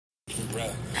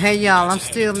Hey y'all, I'm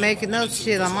still making up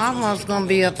shit. I'm almost gonna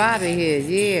be up out of here.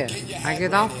 Yeah, I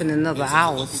get off in another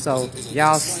hour, so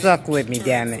y'all stuck with me,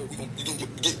 damn it.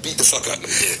 Beat the fuck up.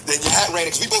 Then your hat ran,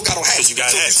 because we both got on hats. You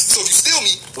got hats. So if you steal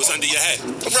me, what's under your hat?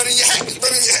 I'm running your hat.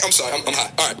 I'm sorry, I'm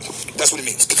high. All right, that's what it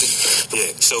means.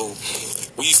 Yeah, so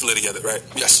we used to live together, right?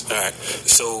 Yes. All right.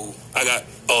 So I got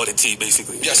all the tea,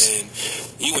 basically. Yes. And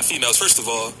you and females, first of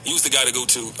all, you was the guy to go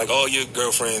to. Like, all your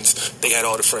girlfriends, they had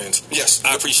all the friends. Yes.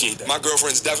 I appreciate that. My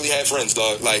girlfriends definitely had friends,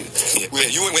 dog. Like,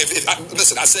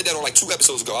 listen, I said that on like 2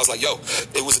 episodes ago. I was like, yo,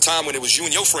 it was a time when it was you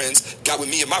and your friends got with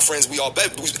me and my friends. We all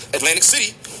bet Atlantic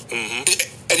City. Mm-hmm.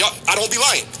 And y'all, I don't be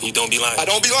lying. You don't be lying. I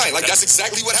don't be lying. Like, that's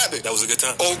exactly what happened. That was a good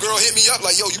time. Old girl hit me up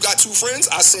like, yo, you got 2 friends?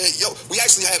 I said, yo, we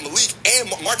actually had Malik and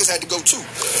Marcus had to go too.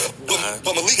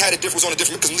 But Malik was on a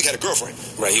different, because Malik had a girlfriend.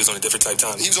 Right, he was on a different type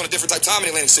time. He was on a different type time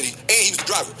in Atlantic City, and he was the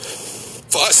driver.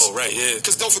 For us. Oh, right, yeah.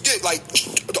 Because don't forget, like,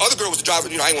 the other girl was the driver.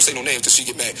 You know, I ain't gonna say no names because she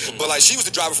get mad. Mm-hmm. But, like, she was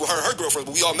the driver for her and her girlfriend,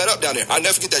 but we all met up down there. I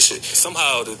never forget that shit.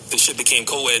 Somehow, the shit became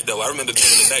co-ed, though. I remember being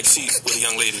in the back seat with a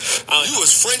young lady. You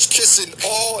was French kissing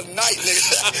all night, nigga.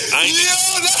 I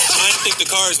didn't think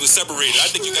the cars were separated. I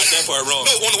think you got that part wrong.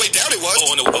 No, on the way down it was.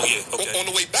 Oh, yeah, okay.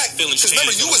 On the way back. Because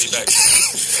remember, you was...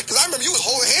 Because I remember you was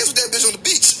holding hands with that bitch on the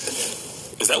beach.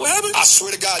 Is that what happened? I swear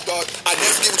to God, dog. I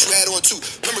never forget what you had on, too.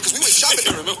 Remember, because we went shopping.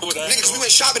 I remember what I had on. Because we went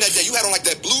shopping that day. You had on, like,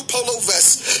 that blue polo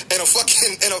vest and a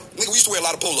fucking... Nigga, we used to wear a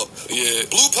lot of polo. Yeah.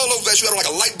 Blue polo vest. You had on, like,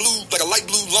 a light blue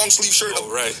long sleeve shirt. Oh,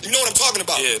 right. You know what I'm talking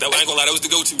about. Yeah, I ain't gonna lie. That was the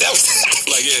go-to. That was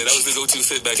the go-to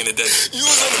fit back in the day. You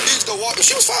was on the beach, though, walking.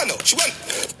 She was fine, though. She wasn't...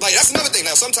 Like, that's another thing.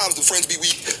 Now, sometimes the friends be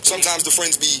weak. Sometimes the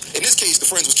friends be... In this case, the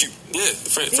friends was cute. Yeah, the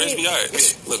friends be all right.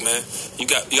 Yeah. Look, man, you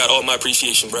got all my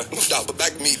appreciation, bro. No, but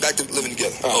back to living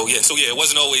together. Oh, yeah. So, yeah, it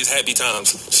wasn't always happy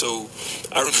times. So,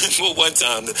 I remember one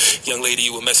time the young lady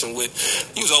you were messing with,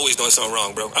 you was always doing something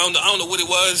wrong, bro. I don't know what it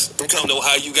was. I don't know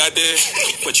how you got there,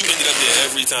 but you ended up there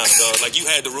every time, dog. Like, you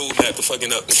had the roadmap to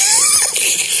fucking up.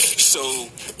 So,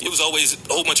 it was always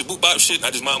a whole bunch of boot bop shit.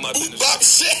 I just mind my business. Boot bop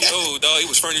shit? Yo, dog, it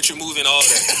was furniture moving, all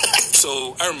that.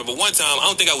 So, I remember one time, I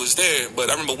don't think I was there, but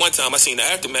I remember one time I seen the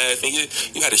aftermath, and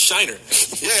you had a shiner.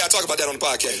 Yeah, I talk about that on the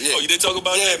podcast. Yeah. Oh, you did talk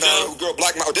about that? Yeah, man. Girl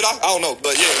blacked my... Did I? I don't know.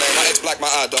 But yeah, man, my ex blacked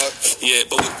my eye, dog. Yeah,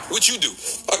 but what you do?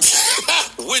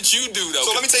 What you do, though?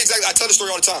 So let me tell you exactly. I tell the story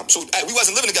all the time. So we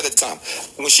wasn't living together at the time.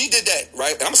 When she did that,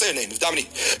 right? And I'm going to say her name. It's Dominique,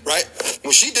 right?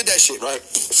 When she did that shit, right?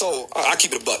 So I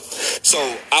keep it a buck. So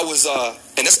I was...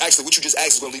 And that's actually what you just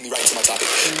asked is going to lead me right into my topic.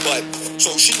 But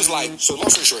so she was like... So long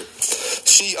story short,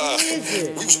 she...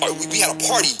 we had a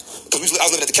party... Because I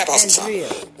was living at the Kappa house at the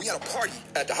time. We had a party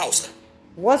at the house.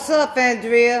 What's up,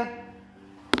 Andrea?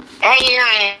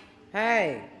 Hey,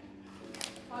 Hey.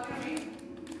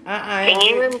 Can you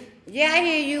hear me? Yeah, I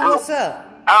hear you. What's up?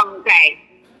 Oh, okay.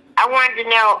 I wanted to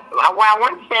know. Well, I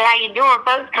wanted to say how you doing.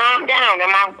 First, calm down.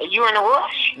 Are you in a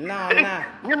rush? No.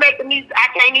 You're making me. I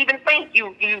can't even think.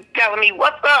 You telling me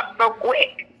what's up so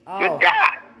quick. Oh. Good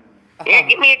God. Yeah,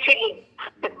 give me a chance.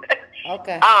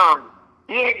 Okay.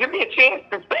 Yeah, give me a chance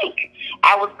to think.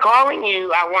 I was calling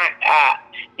you.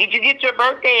 Did you get your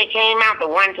birthday? It came out the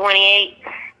 128.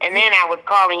 And then I was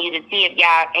calling you to see if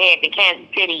y'all had the Kansas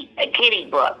City kitty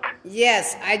book.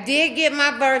 Yes, I did get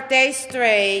my birthday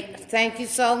straight. Thank you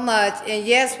so much. And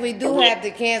yes, we do have the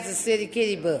Kansas City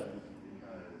kitty book.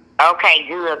 Okay,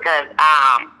 good. Because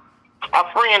a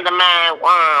friend of mine,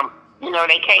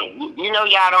 they can't. Y'all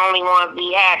the only ones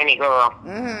be having it, girl.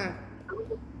 Mm-hmm.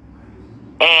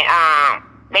 And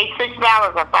they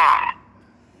 $6 or $5.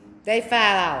 They $5.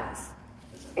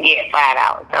 Yeah,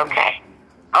 $5. Okay.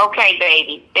 Okay,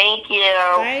 baby. Thank you.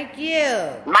 Thank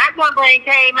you. My number ain't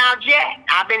came out yet.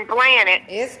 I've been playing it.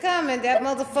 It's coming. That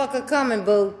motherfucker coming,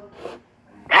 boo.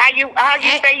 How you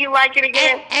say you like it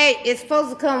again? Hey, it's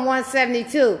supposed to come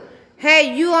 172.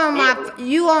 Hey, you on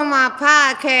my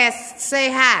podcast?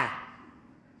 Say hi.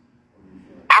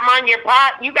 I'm on your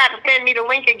pod. You got to send me the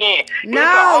link again.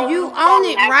 No, you own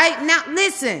it right now.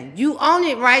 Listen, you own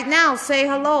it right now. Say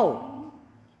hello.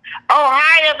 Oh,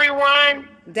 hi, everyone.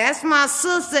 That's my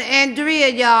sister, Andrea,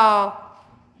 y'all.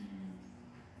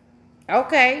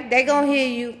 Okay, they gonna hear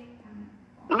you.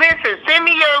 Listen, send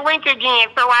me your link again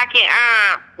so I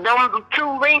can, them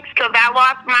 2 links, because I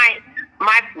lost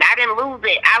I didn't lose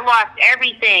it. I lost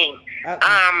everything. Okay.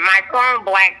 My phone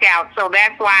blacked out, so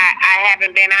that's why I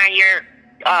haven't been on your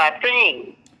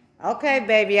thing. Okay,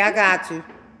 baby, I got you.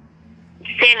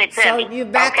 Send it to me. So you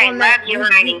back okay, on that? love you,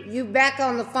 honey. You back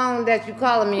on the phone that you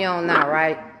calling me on now,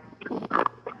 right?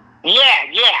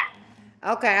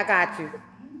 Yeah. Okay, I got you.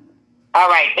 All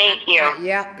right, thank you.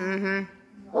 Yeah. Mm-hmm.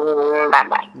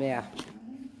 Bye-bye. Yeah.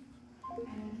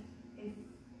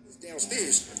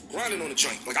 Downstairs. grinding on the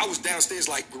joint. Like I was downstairs,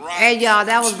 like grinding. Hey y'all,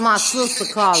 that was my sister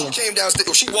calling. She came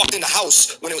downstairs. She walked in the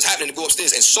house when it was happening to go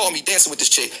upstairs and saw me dancing with this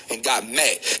chick and got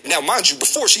mad. Now, mind you,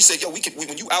 before she said, "Yo,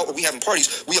 when you out or we having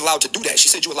parties, we allowed to do that." She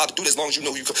said you allowed to do that as long as you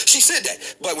know you could. She said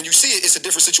that, but when you see it, it's a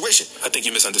different situation. I think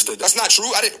you misunderstood that. That's not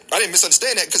true. I didn't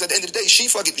misunderstand that because at the end of the day, she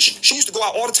used to go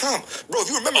out all the time, bro. If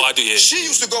you remember, I do. Yeah. She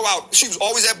used to go out. She was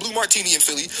always at Blue Martini in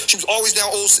Philly. She was always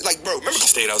down bro. Remember? She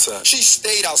stayed outside. She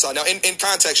stayed outside. Now, in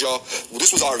context, y'all,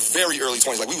 this was our very early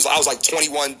 20s. Like I was like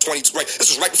 21, 20. Right. This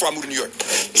was right before I moved to New York.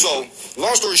 So,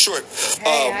 long story short,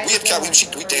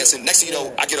 we dancing. Next thing you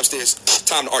know, I get upstairs.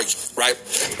 Time to argue. Right.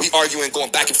 We arguing,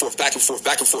 going back and forth.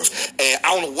 And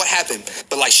I don't know what happened,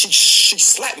 but like she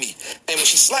slapped me. And when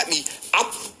she slapped me, I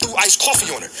threw iced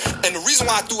coffee on her. And the reason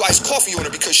why I threw iced coffee on her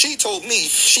because she told me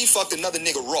she fucked another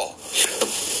nigga raw.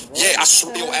 Yeah, I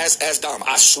swear, as Dom,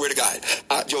 I swear to God.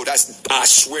 I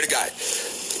swear to God.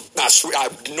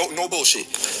 No bullshit.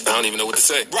 I don't even know what to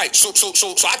say. Right. So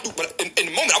I do, but in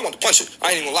the moment I wanted to punch it.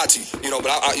 I ain't even gonna lie to you, but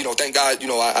I thank God,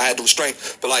 I had the restraint.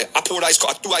 But like, I threw iced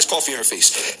coffee in her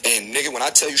face, and nigga, when I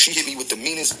tell you she hit me with the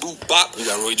meanest boot bop, you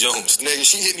got Roy Jones. Nigga,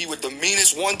 she hit me with the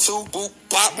meanest 1-2 boot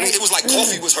bop. Nigga, it was like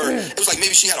coffee was her. It was like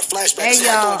maybe she had a flashback. Hey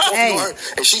y'all, on her,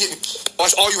 and she hit me.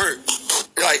 That's all you heard.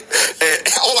 Like,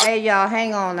 hey y'all,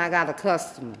 hang on, I got a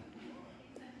customer.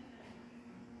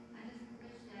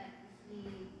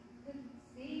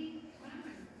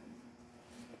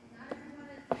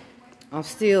 I'm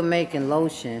still making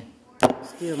lotion.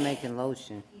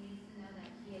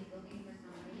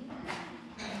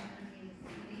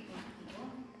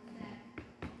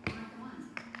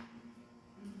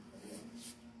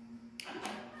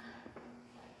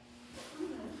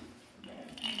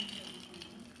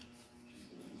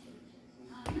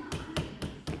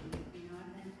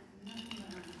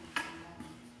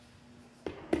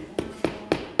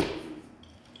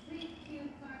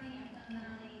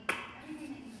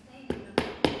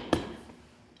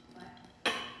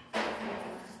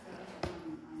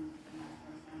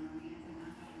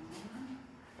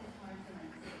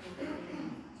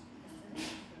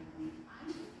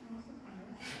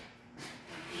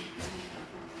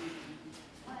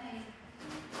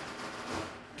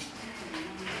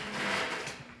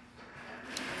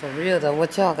 For real though,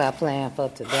 what y'all got planned for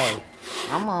today?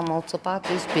 I'm almost about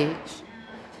this bitch.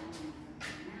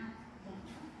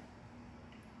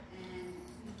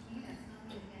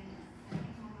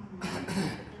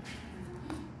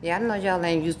 Yeah, I know y'all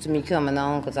ain't used to me coming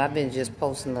on because I've been just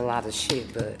posting a lot of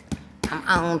shit, but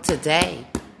I'm on today.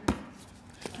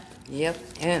 Yep,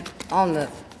 and on the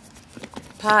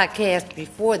podcast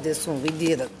before this one, we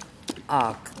did a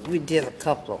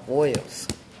couple of oils.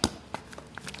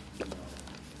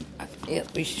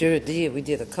 Yep, we sure did. We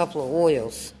did a couple of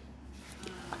oils.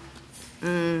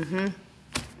 Yep,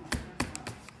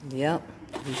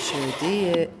 we sure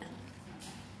did.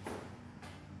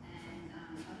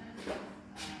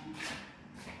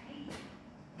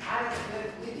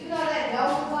 Did you know that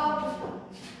nose was open?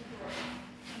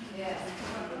 Yeah.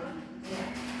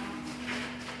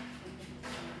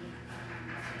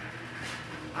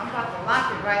 I'm about to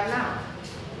lock it right now.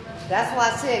 That's why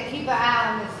I said keep an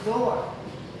eye on this door.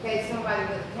 In case somebody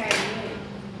would have came in.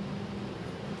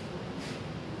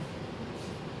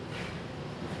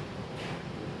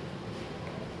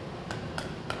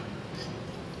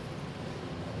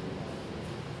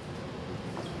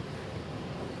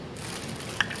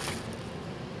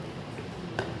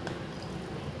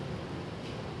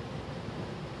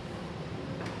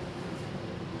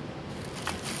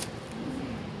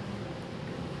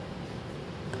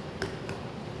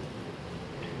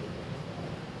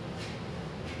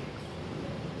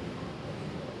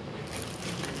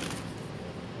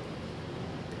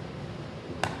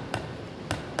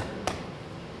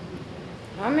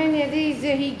 How many of these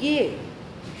did he get?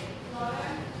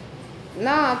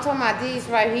 No, I'm talking about these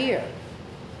right here.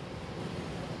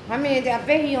 How many? I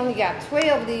bet he only got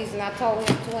 12 of these, and I told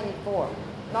him 24.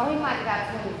 No, he might have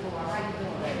got 24. How you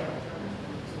doing that?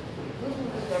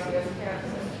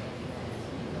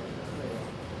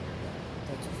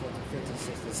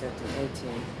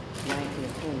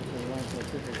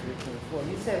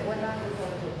 You said what number is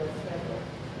going to be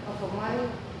for money?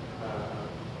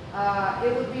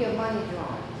 It would be a money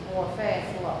drawing or a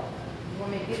fast flow. You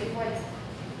want me to get it for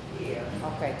you?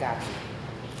 Yeah. Okay, gotcha.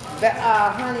 But,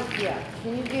 honey, yeah.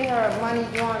 Can you get her a money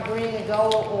drawing green and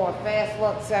gold or a fast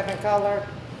look 7 color?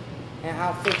 And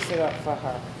I'll fix it up for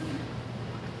her.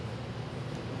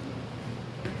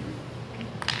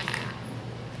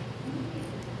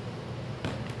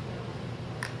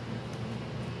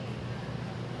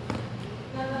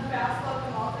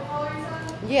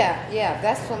 Yeah,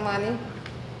 that's for money.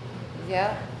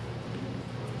 Yeah.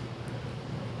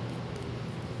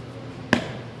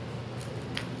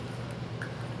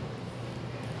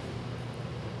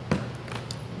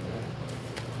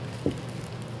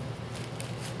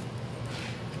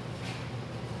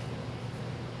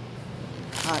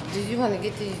 Did you want to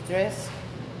get these dressed?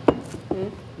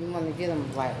 You want to get them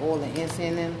like oil and incense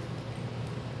in them?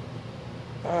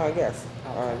 Yes.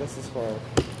 Okay. This is for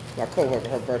my coworker.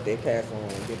 Her birthday passed on.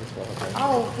 And get this for her birthday.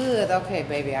 Oh, good. Okay,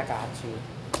 baby, I got you.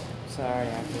 Sorry,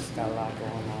 I just got a lot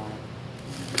going on.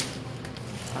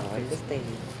 This thing.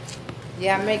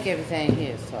 Yeah, I make everything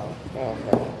here, so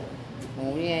Okay.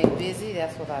 when we ain't busy,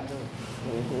 that's what I do.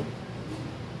 Mm-hmm.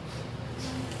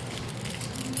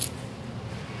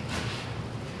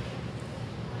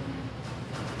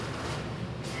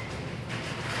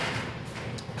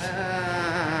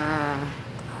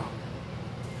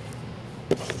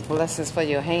 Blessings for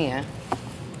your hand.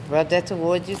 Rub that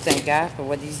towards you. Thank God for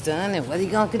what He's done and what He's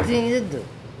gonna continue to do.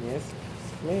 Yes,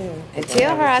 ma'am. And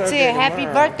tell her I said happy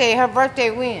birthday. Her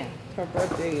birthday when? Her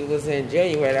birthday was in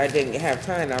January. I didn't have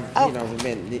time. Oh.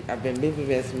 We've been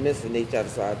missing each other,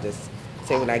 so I just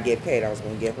said when I get paid, I was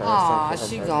gonna give her Aw,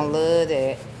 something. she gonna love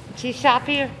that. She shop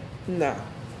here? No,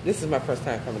 this is my first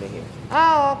time coming in here.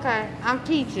 Oh, okay. I'm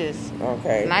Peaches.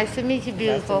 Okay. Nice to meet you,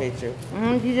 beautiful. Nice to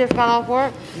meet you. You just got off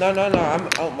work? No.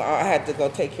 I had to go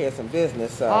take care of some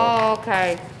business, so Oh,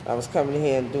 okay. I was coming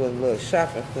here and doing a little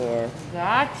shopping for her.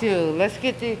 Got you. Let's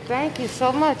get these. Thank you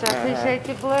so much. I appreciate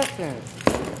your blessings.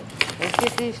 Let's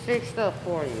get these fixed up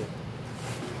for you.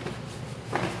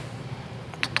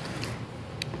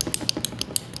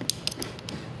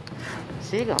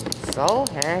 She gonna be so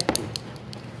happy.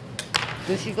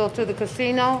 Did she go to the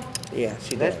casino? Yeah,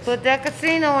 she Let's does. put that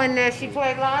casino in there. She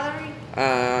play lottery?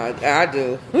 I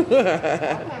do.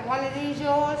 Okay, one of these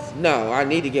yours? No, I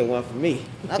need to get one for me.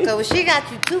 Okay, well she got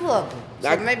you two of them.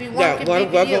 So maybe one could be for one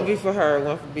you. gonna be for her,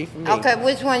 one could be for me. Okay,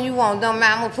 which one you want? Don't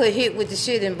matter. I'm gonna put hit with the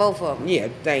shit in both of them. Yeah,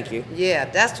 thank you. Yeah,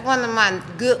 that's one of my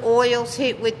good oils.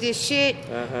 Hit with this shit.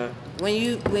 When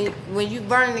you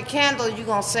burn the candle, you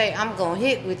gonna say I'm gonna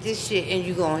hit with this shit, and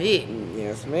you gonna hit.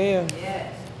 Yes, ma'am.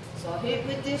 Yes. So hit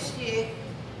with this shit,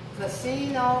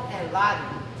 casino and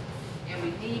lottery, and we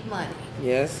need money.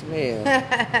 Yes, ma'am.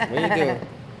 We do.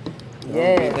 I'm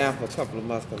gonna be down for a couple of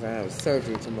months because I have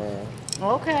surgery tomorrow.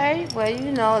 Okay, well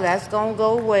you know that's gonna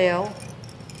go well.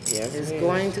 Yes, It's ma'am.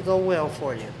 going to go well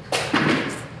for you.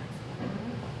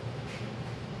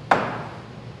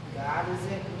 God is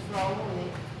in control and He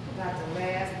got the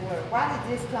last word. Why did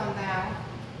this come down?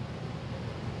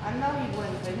 I know He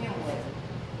wasn't for Him, was it?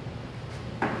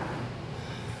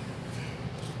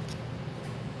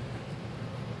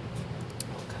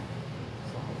 Okay.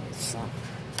 So it's something.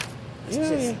 It's Yeah,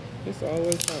 just, yeah. It's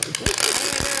always something.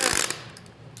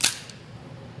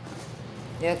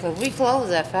 yeah, because we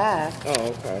close at 5. Oh,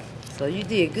 okay. So you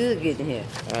did good getting here.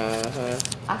 Uh-huh.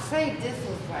 I think this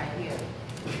was right here.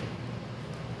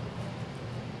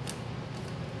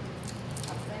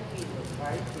 I think he was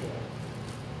right there.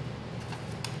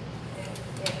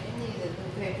 Yeah, you need a new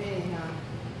paper anyhow.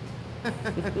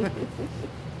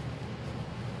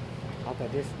 Okay,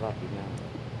 this is lucky now.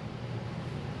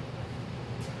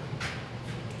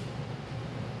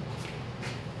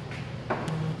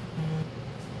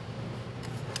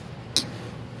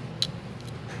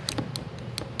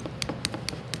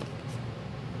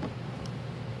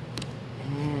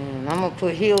 And I'm gonna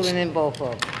put healing in both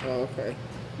of them. Oh, okay.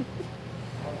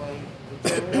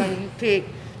 Whichever one you pick,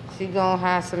 she gonna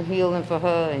have some healing for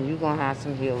her, and you gonna have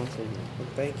some healing for you. Well,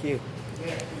 thank you.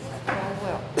 Yeah. Oh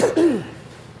well.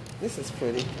 This is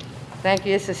pretty. Thank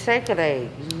you. It's a shaker aid.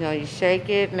 You know, you shake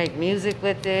it, make music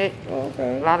with it. Oh,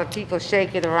 okay. A lot of people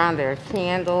shake it around their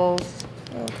candles.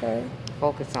 Okay.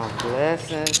 Focus on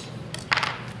blessings.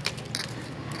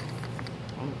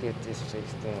 I'm gonna get this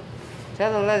fixed up.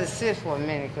 Tell her let it sit for a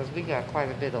minute because we got quite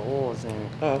a bit of oils in it.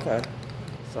 Oh, okay.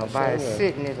 So I by sure it will.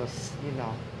 sitting, it'll, you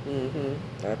know. Mm-hmm.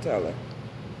 I'll tell her.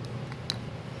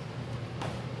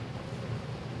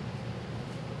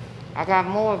 I got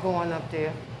more going up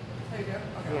there. There you go.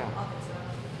 Okay, Yeah. I'll fix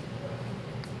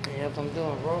it. Yep, I'm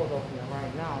doing road opening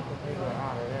right now because they got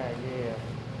out of that, yeah.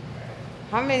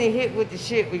 How many hit with the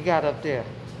shit we got up there?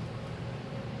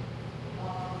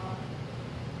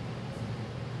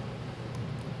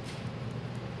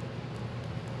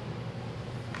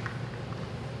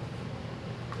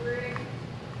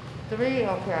 Three?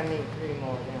 Okay, I need 3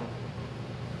 more then.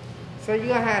 So you're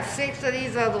going to have 6 of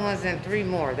these other ones and 3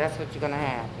 more. That's what you're going to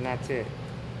have, and that's it.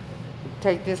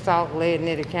 Take this out, lay it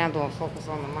near the candle, and focus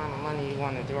on the amount of money you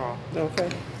want to draw. Okay.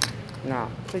 Now,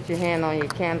 put your hand on your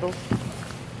candle.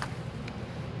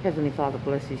 Heavenly Father,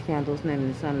 bless these candles. In the name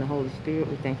of the Son and the Holy Spirit.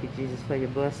 We thank you, Jesus, for your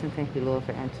blessing. Thank you, Lord,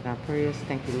 for answering our prayers.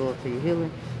 Thank you, Lord, for your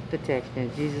healing, protection.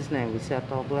 In Jesus' name, we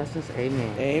accept all blessings.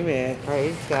 Amen. Amen.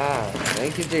 Praise God.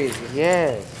 Thank you, Jesus.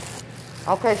 Yes.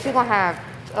 Okay, she's going to have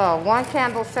one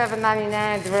candle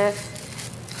 $7.99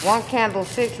 dress, one candle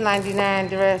 $6.99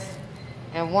 dress,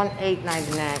 and one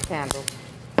 $8.99 candle.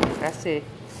 That's it.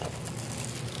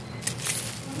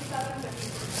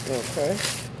 Okay.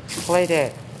 Play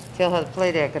that. Tell her to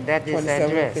play that because that is that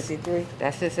dress. $27.53.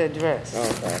 That's just a dress.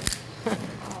 Okay.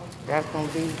 That's going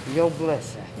to be your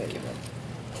blessing. There you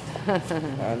go.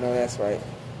 I know that's right.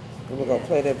 We're going to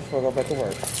play that before I go back to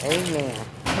work. Amen.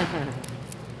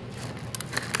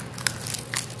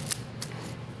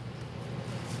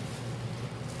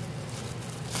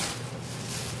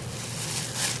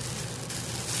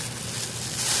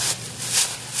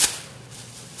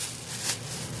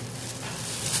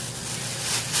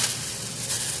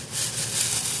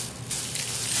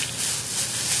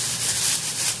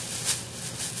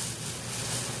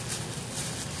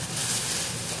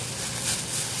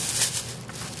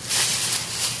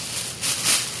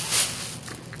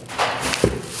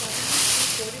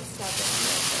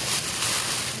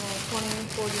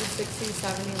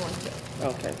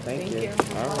 Okay, thank you.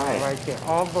 All All right. right there.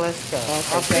 All blessed up. Okay,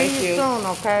 I'll thank see you you. soon,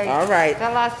 okay? All right.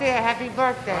 Tell I said happy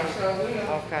birthday.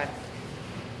 Okay.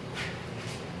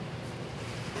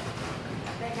 I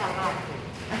think I lost it.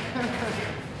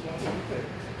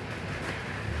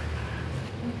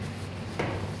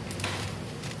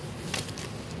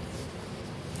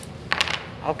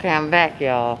 Okay, I'm back,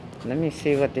 y'all. Let me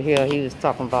see what the hell he was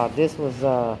talking about. This was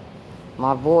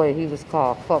my boy. He was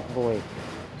called Fuckboy.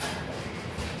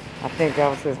 I think that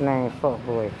was his name,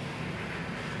 Fuckboy.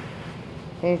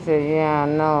 He said, yeah, I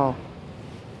know.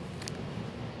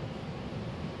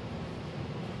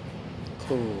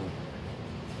 Cool.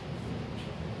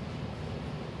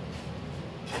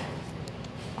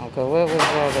 Okay, where was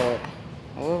that at?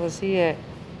 Where was he at?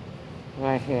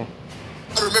 Right here.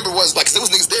 I remember was like, 'cause there was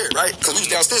niggas there, right? Because we was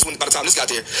downstairs by the time this got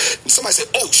there. And somebody said,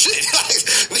 oh shit.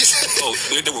 Oh,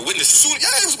 there were witnesses. Soon,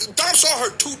 yeah, Dom saw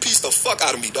her two-piece the fuck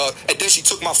out of me, dog. And then she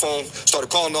took my phone, started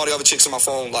calling all the other chicks on my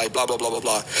phone, like blah, blah, blah, blah,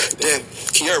 blah. Then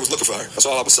Kiara was looking for her. That's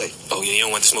all I would say. Oh, yeah, you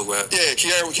don't want to smoke with her. Yeah,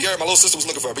 Kiara, my little sister was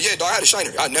looking for her. But yeah, dog, I had to shine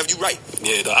her. You right.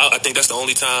 Yeah, dog, I think that's the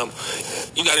only time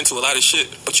you got into a lot of shit,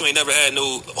 but you ain't never had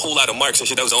no whole lot of marks and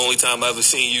shit. That was the only time I ever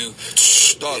seen you.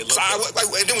 Dog, Yeah,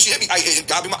 and then when she hit me, I didn't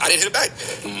hit it back.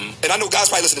 And I know guys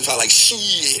probably listening to her like,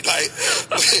 shit, like,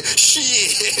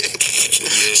 shit,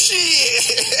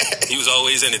 shit. He was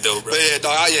always in it though, bro. But yeah,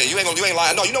 dog, you ain't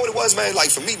lying. No, you know what it was, man? Like,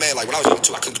 for me, man, like, when I was young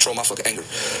too, I couldn't control my fucking anger.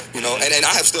 You know? And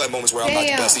I have still had moments where I'm not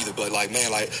the best either, but like,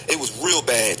 man, like, it was real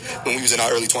bad when we was in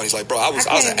our early 20s. Like, bro, I was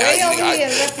an angry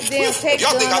nigga.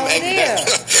 Y'all think I'm angry now.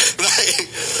 Like,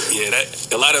 yeah,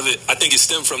 that a lot of it, I think it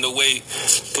stemmed from the way,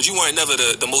 because you weren't never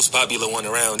the most popular one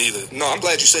around either. no, I'm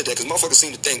glad you said that, because motherfuckers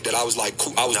seem to think that I was like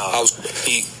cool.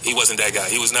 He wasn't that guy.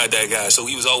 He was not that guy. So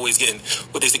he was always getting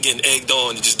egged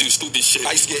on to just do stupid shit.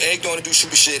 I used to get egged on to do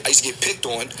stupid shit. I used to get picked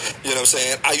on. You know what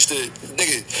I'm saying?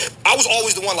 I was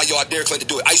always the one like, yo, I dare Clint to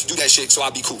do it. I used to do that shit so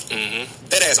I'd be cool.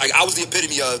 That ass. Like, I was the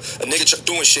epitome of a nigga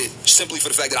doing shit simply for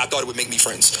the fact that I thought it would make me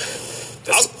friends.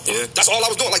 That's all I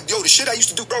was doing. Like, yo, the shit I used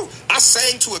to do, bro. I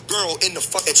sang to a girl in the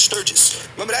at Sturgis.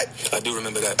 Remember that? I do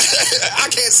remember that. I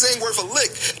can't sing word for lick.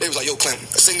 They was like, yo, Clem,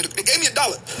 sing. They gave me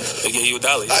 $1. They gave you $1.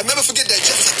 I never forget that.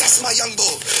 Jeff was like, that's my young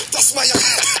boy. That's my young.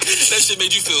 That shit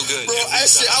made you feel good. Bro, that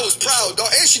shit, I was proud,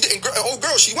 dog. And she didn't. Old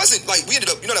girl, she wasn't like. We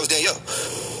ended up. You know that was Danielle.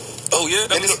 Oh yeah,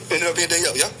 Ended up being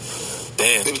Danielle. Yeah.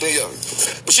 Damn. It was Danielle.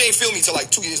 But she ain't feel me till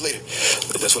like 2 years later.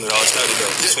 But that's when it all started,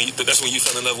 though. That's when you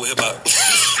fell in love with hip hop.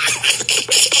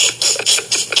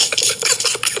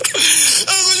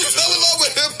 That's when you fell in love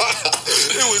with hip hop.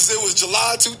 It was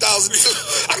July 2002.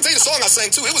 I can tell you the song I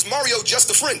sang too. It was Mario Just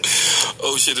a Friend.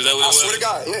 Oh shit, is that what it was? I swear to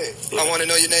God, yeah. I want to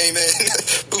know your name, man.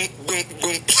 Boom, boom,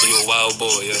 boom. You a wild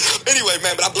boy, yeah. Anyway,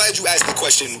 man, but I'm glad you asked the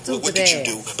question, what did you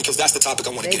do? Because that's the topic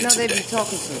I want to get into They today. be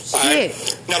talking some All shit.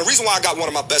 right? Now, the reason why I got one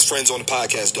of my best friends on the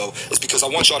podcast, though, is because I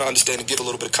want y'all to understand and give a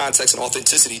little bit of context and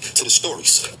authenticity to the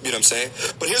stories. You know what I'm saying?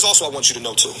 But here's also I want you to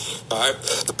know, too. All right?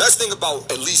 The best thing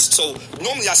about, at least, so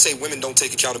normally I say women don't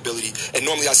take accountability, and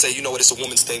normally I say, you know what, it's a woman's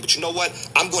woman's thing, but you know what?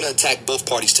 I'm going to attack both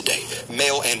parties today,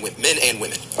 male and women, men and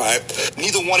women. All right,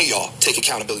 neither one of y'all take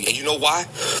accountability, and you know why?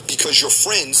 Because your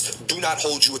friends do not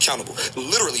hold you accountable.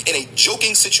 Literally, in a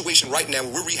joking situation right now,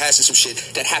 we're rehashing some shit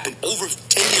that happened over 10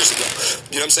 years ago.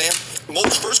 You know what I'm saying?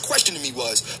 Mo's first question to me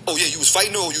was, "Oh yeah, you was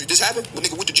fighting? Oh, this happened? Well,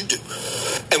 nigga, what did you do?"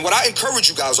 And what I encourage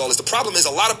you guys all is the problem is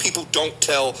a lot of people don't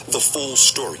tell the full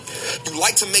story. You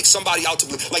like to make somebody out to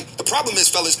like the problem is,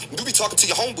 fellas, you be talking to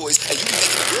your homeboys and you be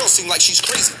making the girl seem like she's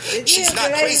crazy. She's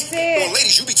not crazy. Or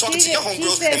ladies, you be talking to your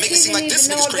homegirls and make it seem like this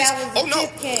nigga's crazy. Oh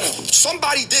no,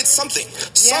 somebody did something.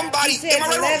 Somebody. Am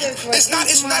I right wrong? It's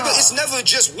never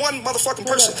just one motherfucking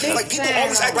person. Like people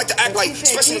always act like,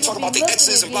 especially when they talk about their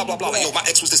exes and blah blah blah. Like, yo, my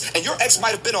ex was this, and your ex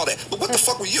might have been all that, but what the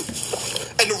fuck were you?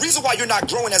 And the reason why you're not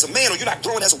growing as a man or you're not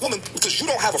growing as a woman because you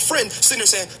don't have a friend sitting there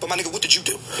saying, "But my nigga, what did you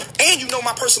do?" And you know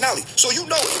my personality, so you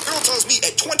know if a girl tells me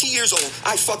at 20 years old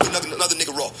I fucked another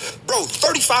nigga raw, bro,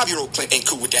 35-year-old Clint ain't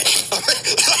cool with that.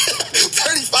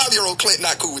 35-year-old Clint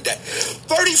not cool with that.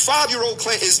 35-year-old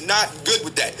Clint is not good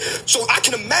with that. So I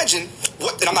can imagine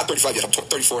what, and I'm not 35 yet, I'm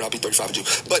 34 and I'll be 35 in June.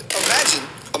 But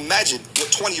imagine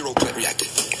what 20-year-old Clint reacted.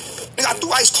 Nigga, I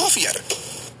threw iced coffee at her.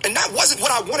 And that wasn't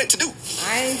what I wanted to do.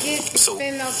 I didn't get to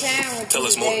spend no time with tell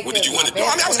us more. What did you want to do? No,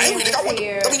 I mean, I was angry,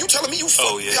 nigga. You telling me you fucked.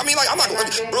 Oh, yeah. I mean, like, I'm not going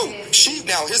to... Bro,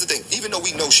 now, here's the thing. Even though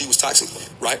we know she was toxic,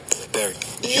 right? Barry,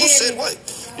 you said what?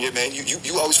 Yeah, man,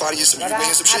 you always fighting some shit.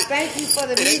 I thank you for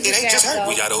the music. It ain't just her.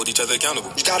 We gotta hold each other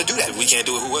accountable. You gotta do that. If we can't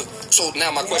do it, who will? So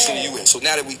now my question to you is, so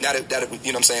now that we, you know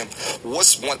what I'm saying,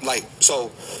 what's one, like,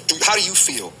 so how do you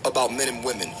feel about men and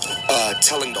women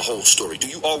telling the whole story? Do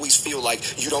you always feel like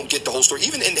you don't get the whole story?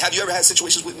 Even in, have you ever had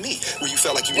situations with me where you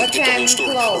felt like you didn't get the whole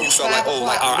story? Or you felt like, oh,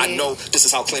 like, all right, I know this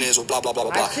is how Clint is, or blah, blah, blah,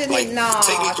 blah, blah. Like,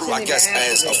 take me through, I guess,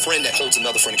 as a friend that holds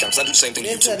another friend accountable. Because I do the same thing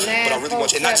to you too. But I really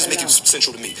want you, and not just make it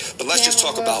central to me, but let's just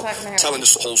talk about telling the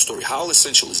whole story. How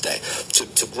essential is that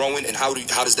to growing, and how do you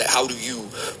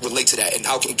relate to that, and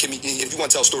how can we, if you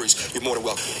want to tell stories, you're more than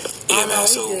welcome. Yeah, man,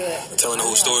 so telling the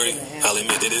whole story, I'll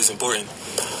admit that it is important.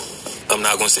 I'm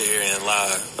not going to sit here and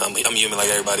lie. I'm human like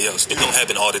everybody else. It don't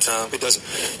happen all the time. It doesn't.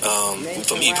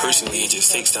 For me personally, it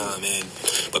just takes time, man.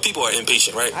 But people are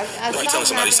impatient, right? Like telling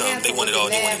somebody something, they want it all,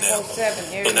 they want it now.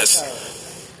 And that's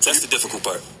the difficult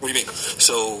part. What do you mean?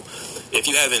 So if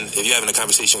you're having a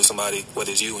conversation with somebody,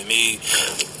 whether it's you and me,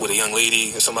 with a young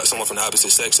lady, someone from the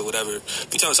opposite sex or whatever, if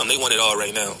you tell them something, they want it all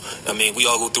right now. I mean, we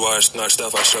all go through our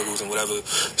stuff, our struggles, and whatever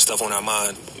stuff on our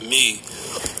mind. Me,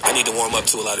 I need to warm up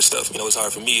to a lot of stuff. You know, it's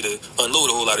hard for me to unload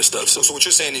a whole lot of stuff. So what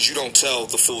you're saying is you don't tell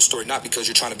the full story, not because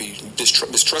you're trying to be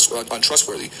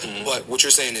untrustworthy, but what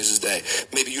you're saying is that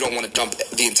maybe you don't want to dump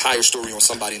the entire story on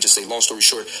somebody and just say, long story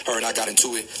short, her and I got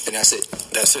into it, and that's it.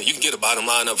 That's it. You can get a bottom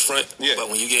line up front, but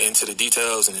when you get into the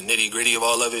details and the nitty gritty of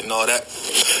all of it and all that,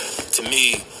 to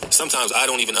me, sometimes I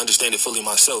don't even understand it fully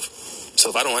myself. So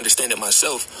if I don't understand it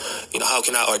myself, you know, how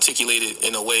can I articulate it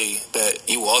in a way that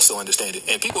you will also understand it?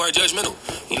 And people are judgmental.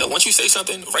 You know, once you say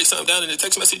something, write something down in a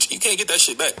text message, you can't get that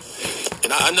shit back.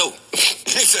 And I know.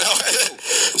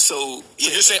 So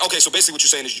you're saying, okay, so basically what you're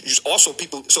saying is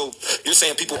you're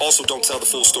saying people also don't tell the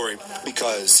full story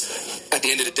because at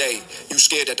the end of the day, you're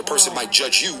scared that the person might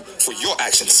judge you for your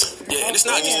actions. Yeah, and it's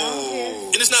not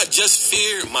just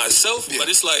fear myself, but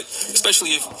it's like, especially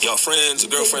if y'all friends, a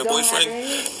girlfriend, boyfriend,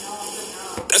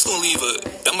 that's gonna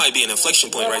that might be an inflection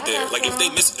point right there. Like if they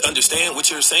misunderstand what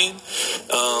you're saying,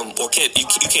 or you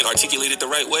can't articulate it the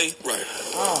right way. Right.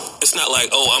 It's not like,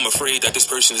 oh, I'm afraid that this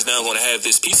person is now gonna have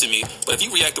this piece of me. But if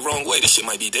you react the wrong way, this shit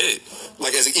might be dead.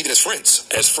 Like even as friends.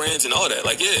 As friends and all that.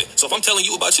 Like, yeah. So if I'm telling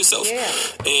you about yourself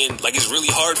and like it's really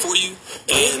hard for you,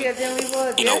 and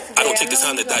you know, I don't take the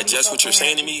time to digest what you're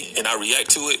saying to me and I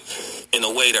react to it in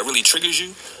a way that really triggers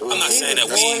you. I'm not saying that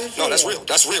no, that's real.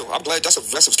 That's real. I'm glad that's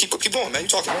keep going, man. You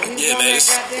talking about? Yeah, man.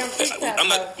 I'm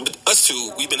not. Us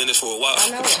two, we've been in this for a while.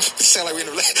 Sound like we're in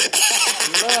a relationship.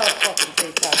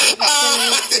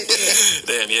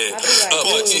 Damn, yeah.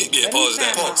 Pause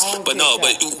that. But no,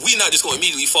 but we not just gonna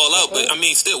immediately fall out. But I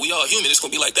mean, still, we all human. It's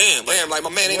gonna be like, damn, like my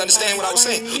man ain't understand what I was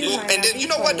saying. And then you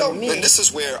know what though? And this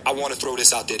is where I want to throw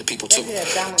this out there to people too.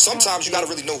 Sometimes you gotta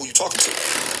really know who you're talking to.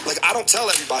 Like I don't tell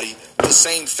everybody the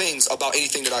same things about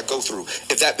anything that I go through.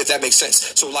 If that makes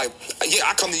sense. So like, yeah,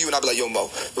 I come to you and I be like, yo, Mo,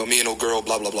 me and no girl,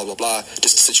 blah, blah, blah, blah, blah.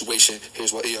 Just the situation.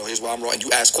 Here's what, here's why I'm wrong. And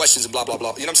you ask questions and blah, blah,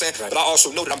 blah. You know what I'm saying? Right. But I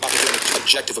also know that I'm about to give an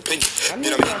objective opinion.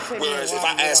 You know what I mean? Whereas if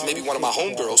I ask maybe one of my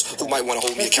homegirls who might want to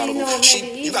hold me accountable,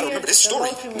 you got to remember this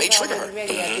story may trigger her.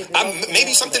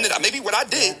 Maybe something maybe what I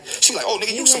did, she like, oh,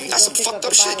 nigga, that's some fucked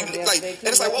up shit. And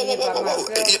it's like, whoa.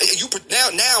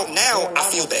 Now I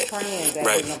feel bad.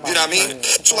 Right. You know what I mean?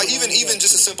 So like even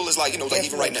just as simple as like, like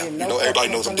even right now, everybody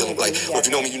knows I'm dealing with or if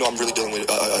you know me, I'm really dealing with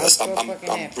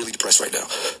I'm really depressed right now.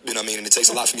 You know what I mean? And it takes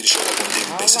a lot for me to show up on a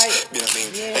daily basis. You know what I mean?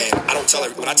 And I don't tell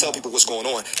when I tell people what's going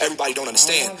on, everybody don't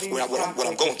understand what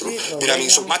I'm going through. You know what I mean?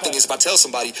 So my thing is, if I tell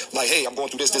somebody like, hey, I'm going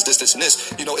through this, and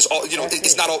this, it's all,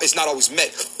 it's not always met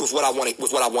with what I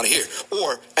want to hear,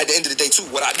 or at the end of the day too,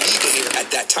 what I need to hear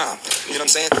at that time. You know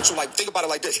what I'm saying? So like, think about it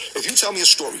like this: if you tell me a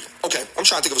story, okay, I'm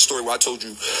trying to think of a story where I told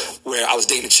you where I was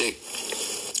dating a chick.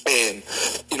 And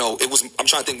I'm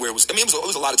trying to think where it was. I mean, it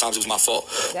was a lot of times it was my fault.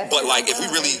 But like, if we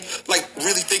really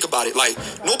think about it, like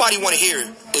nobody want to hear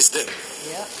is them,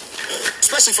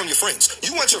 especially from your friends.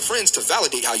 You want your friends to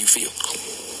validate how you feel.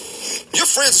 Your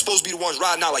friends are supposed to be the ones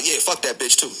riding out like, yeah, fuck that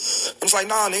bitch too. And it's like,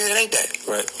 nah, nigga, it ain't that.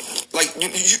 Right. Like, you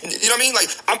know what I mean? Like,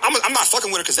 I'm not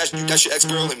fucking with her because that's your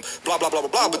ex-girl and blah, blah, blah,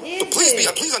 blah, blah. But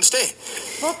please understand.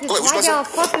 Why y'all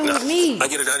fucking with me? I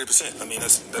get it 100%. I mean,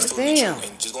 that's totally true.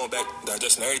 And just going back,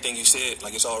 digesting everything you said,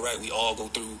 like, it's all right. We all go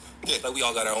through, like, we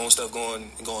all got our own stuff going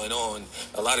on.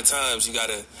 A lot of times you got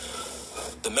to,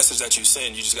 the message that you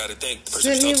send, you just got to think the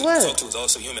person you talk to is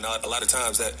also human. A lot of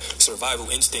times that survival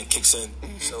instinct kicks in.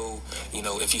 So,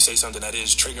 if you say something that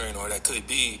is triggering or that could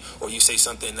be, or you say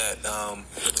something that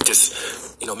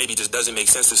just, maybe just doesn't make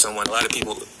sense to someone, a lot of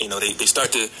people, they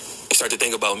start to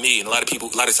think about me. And a lot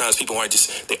of times people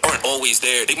they aren't always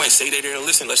there. They might say they're there to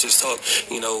listen. Let's just talk,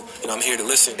 I'm here to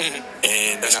listen.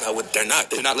 And that's not what they're not.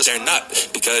 They're not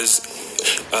because,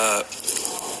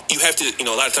 you have to,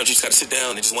 a lot of times you just got to sit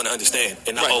down and just want to understand.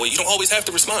 And not always, you don't always have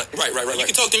to respond. Right. You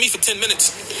can talk to me for 10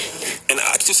 minutes. And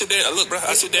I just sit there and look, bro,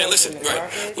 I sit there and listen. Right.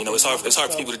 It's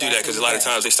hard for people to do that because a lot of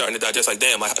times they're starting to digest like,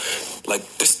 damn, like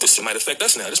this might affect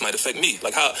us now. This might affect me.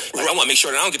 Like I want to make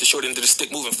sure that I don't get the short end of the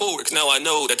stick moving forward because now I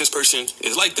know that this person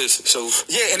is like this. So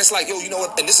yeah, and it's like, you know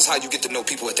what? And this is how you get to know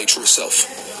people at their true self.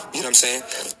 You know what I'm saying?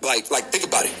 Like think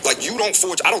about it. Like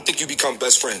I don't think you become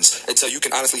best friends until you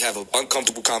can honestly have an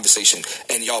uncomfortable conversation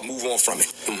and y'all move on from it.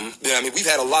 Mm-hmm. You know what I mean? We've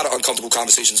had a lot of uncomfortable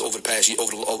conversations over the past year,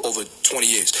 over 20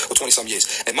 years or 20 some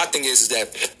years. And my thing is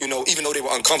that, even though they were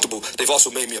uncomfortable, they've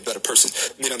also made me a better person.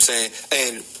 You know what I'm saying?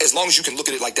 And as long as you can look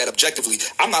at it like that objectively,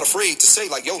 I'm not afraid to say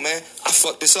like, yo, man, I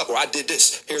fucked this up or I did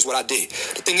this. Here's what I did.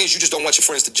 The thing is, you just don't want your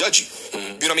friends to judge you.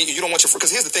 Mm-hmm. You know what I mean? You don't want your friends,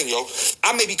 because here's the thing, yo,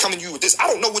 I may be coming to you with this. I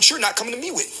don't know what you're not coming to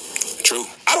me with. True.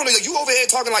 I don't know. You over here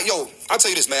talking like, yo, I'll tell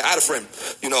you this, man. I had a friend,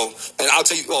 and I'll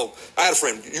tell you, I had a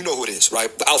friend. You know who it is, right?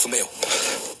 The alpha male.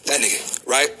 That nigga,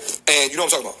 right? And you know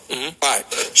what I'm talking about? Mm-hmm. All right.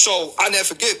 So I never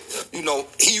forget,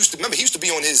 he used to be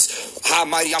on his high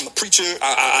mighty, I'm a preacher.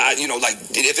 Like,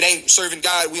 if it ain't serving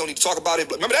God, we don't need to talk about it.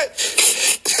 But remember that?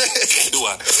 Do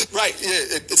I? Right.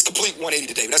 Yeah, it's complete 180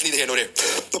 today, but that's neither here nor there.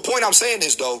 The point I'm saying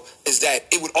is that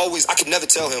it would always, I could never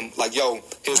tell him, like, yo,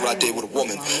 here's what I did with a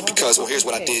woman, or here's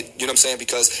what I did, you know what I'm saying?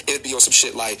 Because it'd be on some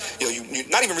shit like, you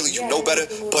not even really, better,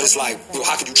 but it's like,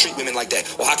 how could you treat women like that?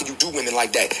 Or how could you do women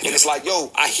like that? And it's like,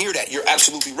 yo, I hear that. You're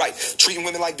absolutely right. Treating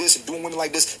women like this and doing women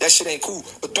like this, that shit ain't cool.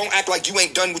 But don't act like you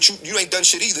ain't done you ain't done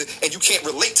shit either, and you can't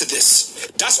relate to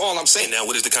this. That's all I'm saying. And now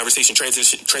what is the conversation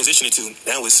transitioning to?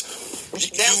 Now it's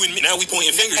you and me. Now we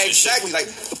pointing fingers. Exactly. Like,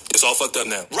 it's all fucked up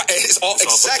now. Right. It's all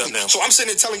fucked up now. So I'm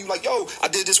sitting there telling you like, yo, I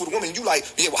did this with a woman. And you like,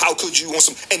 yeah, well, how could you on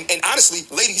some? And honestly,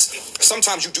 ladies,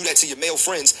 sometimes you do that to your male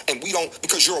friends, and we don't,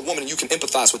 because you're a woman and you can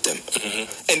empathize with them. Mm-hmm.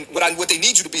 And what they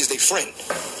need you to be is their friend.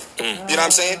 Mm-hmm. You know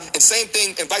what I'm saying? And same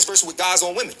thing, and vice versa with guys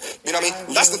on women. You know what I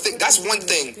mean? That's the thing. That's one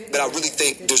thing that I really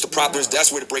think there's the problem.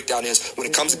 That's where the breakdown is when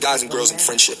it comes to guys and girls and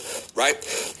friendship. Right?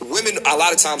 Women a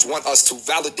lot of times want us to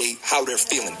validate how they're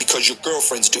feeling because your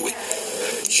girlfriends do it.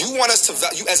 You want us to,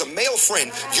 you as a male friend,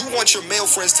 you want your male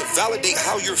friends to validate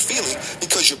how you're feeling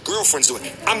because your girlfriends do it.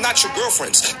 I'm not your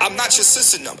girlfriends. I'm not your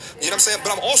sis in them. You know what I'm saying?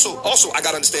 But I'm also I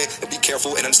got to understand and be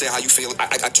careful and understand how you feel.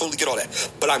 I totally get all that.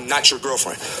 But I'm not your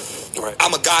girlfriend. Right.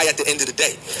 I'm a guy at the end of the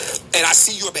day. And I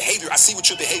see your behavior. I see what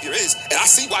your behavior is. And I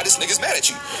see why this nigga's mad at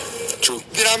you. True.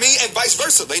 You know what I mean? And vice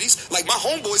versa, ladies. Like my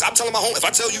homeboys, I'm telling my home, if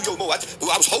I tell you, yo, Mo, I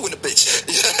was hoeing a bitch.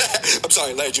 I'm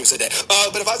sorry, Larry June said that.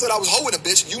 But if I said I was hoeing a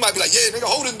bitch, you might be like, yeah, nigga,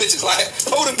 holding bitches. Like,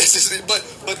 holding bitches.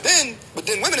 But then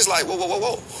women is like, whoa.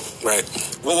 Right.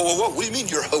 Whoa. What do you mean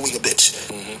you're hoeing a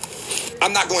bitch? Mm-hmm.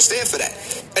 I'm not going to stand for that.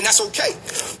 and that's okay.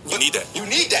 You need that. You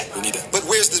need that. You need that. But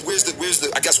where's the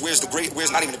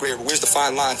not even the gray, where's the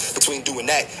fine line between doing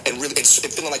that and really and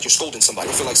feeling like you're scolding somebody,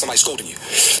 or feel like somebody's scolding you?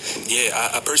 Yeah,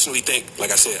 I personally think,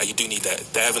 like I said, you do need that.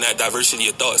 Having that diversity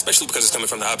of thought, especially because it's coming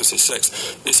from the opposite sex,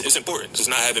 it's important. It's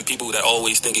not having people that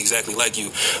always think exactly like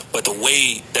you, but the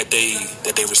way that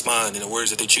they respond and the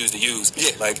words that they choose to use.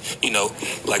 Yeah. Like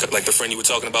the friend you were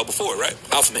talking about before, right?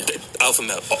 Alpha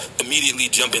male. Immediately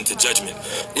jump into judgment.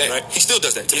 Yeah, right? He still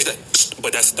does that to this day.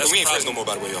 But that's we ain't friends no more,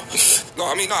 by the way, y'all.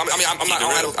 I'm not.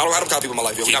 I don't have kind of people in my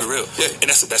life. Yo. Keep it real. Yeah. And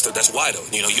that's why though.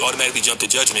 You know, you automatically jump to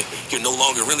judgment. You're no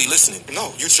longer really listening.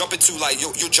 No, you jump into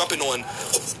you're jumping on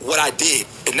what I did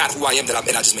and not who I am and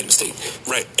I just made a mistake.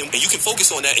 Right. And you can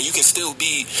focus on that, and you can still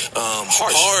be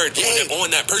hard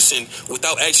on that person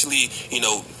without actually,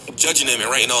 judging them and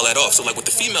writing all that off. So like with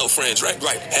the female friends, right?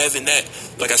 Right. Having that,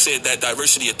 like I said, that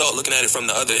diversity of thought, looking at it from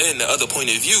the other end, the other point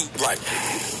of view. Right.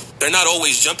 They're not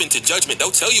always jumping to judgment.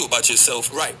 They'll tell you about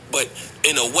yourself. Right. But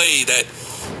in a way that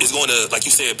is going to, like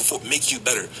you said before, make you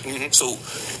better. Mm-hmm. So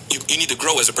you need to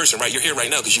grow as a person, right? You're here right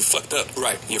now because you fucked up.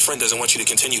 Right. Your friend doesn't want you to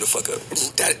continue to fuck up.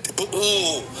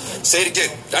 Say it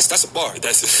again. That's a bar.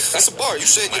 That's a bar. You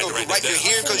said, you're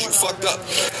here because you fucked up.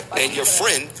 And your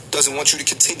friend doesn't want you to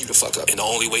continue to fuck up. And the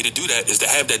only way to do that is to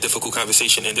have that difficult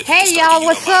conversation. And hey, y'all,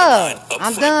 what's up?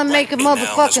 I'm done making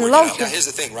motherfucking lotion. Now, here's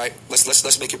the thing, right?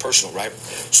 Let's make it personal, right?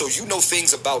 So you know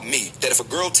things about me that if a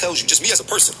girl tells you, just me as a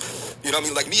person, you know what I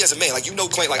mean? Like me as a man, like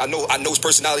Clint, like I know his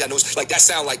personality, I know his, like that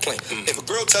sound like Clint. If a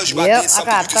girl tells you I did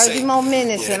something, I got 30 more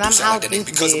minutes and I'm out like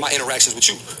because of my interactions with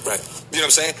you. Right. You know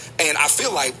what I'm saying? And I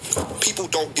feel like people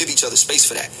don't give each other space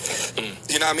for that.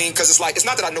 You know what I mean? Because it's like, it's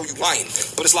not that I know you lying,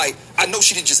 but it's like, I know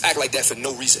she didn't just act like that for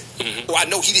no reason. Or I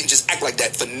know he didn't just act like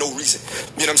that for no reason.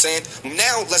 You know what I'm saying?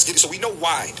 Now let's get it. So we know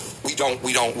why we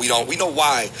know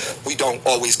why we don't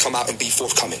always come out and be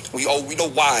forthcoming. We know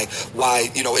why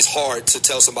it's hard to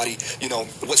tell somebody,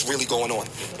 what's really going on.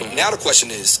 Now the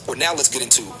question is, or now let's get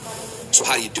into, so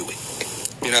how do you do it?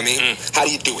 You know what I mean? How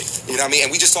do you do it? You know what I mean?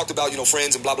 And we just talked about,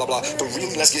 friends and blah, blah, blah. But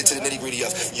really, let's get into the nitty gritty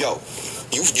of, you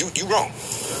wrong.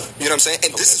 You know what I'm saying?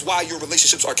 And this is why your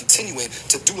relationships are continuing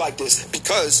to do like this,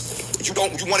 because you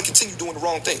want to continue doing the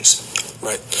wrong things.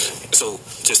 Right. So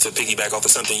just to piggyback off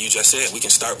of something you just said, we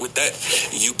can start with that.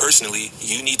 You personally,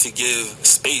 you need to give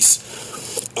space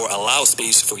or allow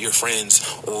space for your friends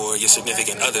or your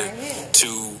significant other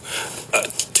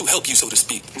to help you, so to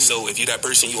speak. So if you're that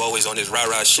person, you always on this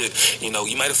rah-rah shit, you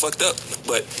might have fucked up,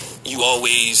 but you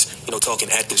always,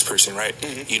 talking at this person, right?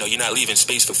 You're not leaving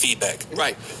space for feedback.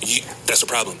 Right. That's a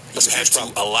problem. You have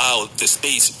to allow the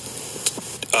space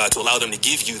to allow them to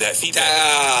give you that feedback.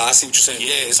 I see what you're saying.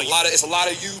 Yeah, it's a lot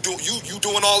of you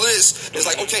doing all of this. It's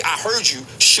like, okay, I heard you.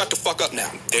 Shut the fuck up now.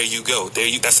 There you go.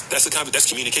 That's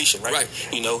communication, right? Right.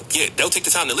 They'll take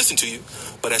the time to listen to you,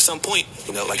 but at some point,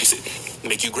 like you said,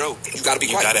 make you grow. You gotta be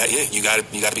quiet. You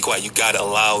gotta be quiet. You gotta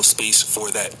allow space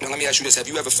for that. Now let me ask you this: have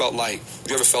you ever felt like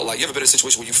you ever been in a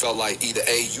situation where you felt like either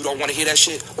A, you don't want to hear that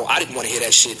shit, or I didn't want to hear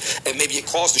that shit, and maybe it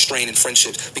caused a strain in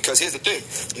friendships? Because here's the thing: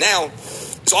 now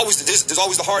there's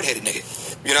always the hard-headed nigga.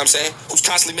 You know what I'm saying? Who's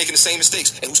constantly making the same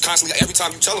mistakes, and who's constantly, every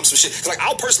time you tell him some shit, cause like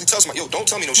I'll personally tell somebody, don't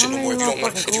tell me no shit no more if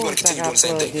you want to continue doing the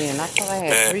same thing. I thought I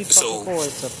had 3 fucking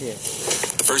cords up here.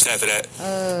 The first half of that,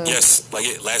 yes, like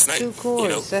last night. 2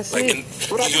 cords, that's like, it.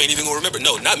 You ain't even gonna remember.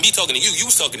 No, not me talking to you. You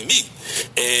was talking to me,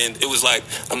 and it was like,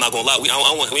 I'm not gonna lie. We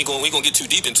ain't gonna get too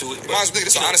deep into it.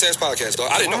 This is an honest ass podcast,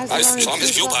 dog. I didn't know. So I'm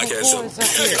just your podcast. So,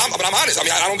 but I'm honest. I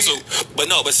mean, I don't be. But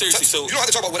seriously, so you don't have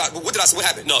to talk about what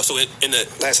happened. No, so in the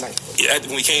last night. Yeah,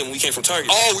 when we came from Target.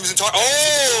 Oh, we was in Target.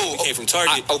 Oh, we came from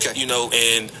Target. Okay.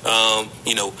 And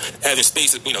having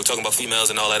space, talking about females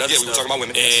and all that other stuff. Yeah, we were talking about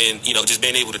women. And just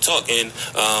being able to talk and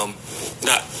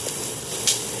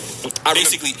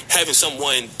basically having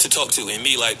someone to talk to, and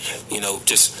me I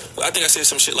think I said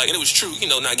some shit like, and it was true,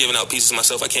 not giving out pieces of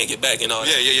myself I can't get back and all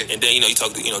that. Yeah. And then you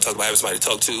talk about having somebody to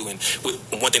talk to, and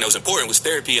one thing that was important was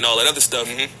therapy and all that other stuff.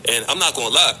 And I'm not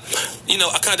gonna lie,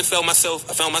 I kind of found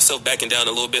myself backing down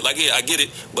a little bit. Like, yeah, I get it,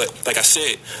 but like I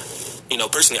said,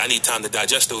 personally, I need time to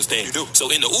digest those things. You do. So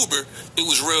in the Uber, it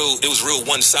was real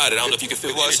one-sided. I don't know if you can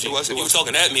feel it. It was. You were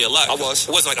talking at me a lot. I was.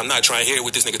 It wasn't like I'm not trying to hear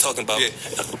what this nigga talking about. Yeah.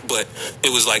 But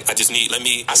it was like, I just need, let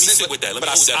me sit with that.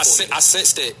 I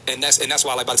sensed it, and that's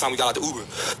why, like, by the time we got out the Uber,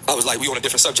 I was like, we on a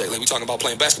different subject. Like, we talking about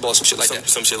playing basketball, some shit like that.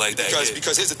 Some shit like that.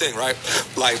 Because here's the thing, right?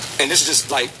 Like, and this is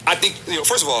just like, I think,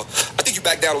 first of all, I think you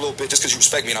back down a little bit just because you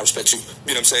respect me and I respect you.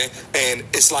 You know what I'm saying? And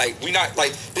it's like, we not,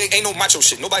 like, there ain't no macho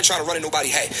shit. Nobody trying to run in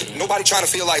nobody's head. Nobody everybody trying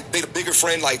to feel like they the bigger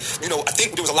friend. Like, you know, I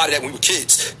think there was a lot of that when we were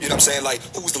kids. You know what I'm saying? Like,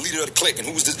 who was the leader of the clique and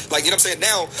who was the, like, you know what I'm saying?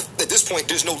 Now, at this point,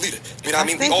 there's no leader. You know what I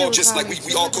mean? We all just, like,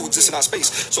 we all coexist in our space.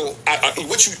 So,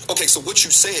 what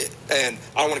you said, and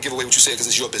I don't want to give away what you said because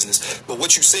it's your business, but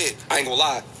what you said, I ain't gonna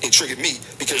lie, it triggered me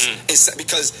because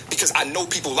because I know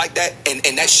people like that,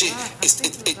 and that shit,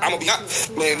 I'm gonna be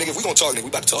honest, man, nigga, if we gonna talk, nigga, we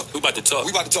about to talk. We about to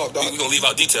talk, dog. We gonna leave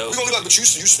out details. We gonna leave out, but you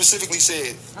specifically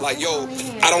said, like, yo,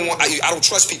 I don't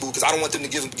trust people because I don't want them to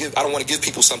give. I don't want to give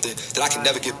people something that I can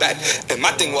never give back. And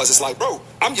my thing was, it's like, bro,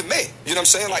 I'm your man. You know what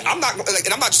I'm saying? Like, I'm not, like,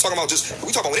 and I'm not just talking about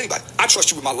we talking about anybody. I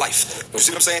trust you with my life. You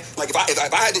see what I'm saying? Like, if I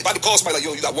had to call somebody, like,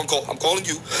 yo, you got one call, I'm calling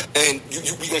you, and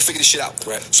we gonna figure this shit out.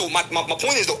 Right. So my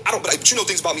point is, though, but you know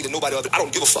things about me that nobody else. I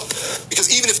don't give a fuck, because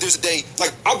even if there's a day,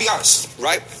 like, I'll be honest,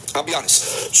 right? I'll be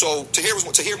honest. So Tahir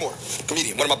Moore,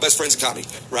 comedian, one of my best friends in comedy,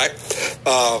 right?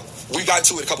 We got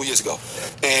into it a couple years ago,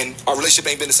 and our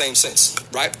relationship ain't been the same since,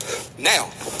 right?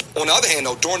 Now, on the other hand,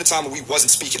 though, during the time when we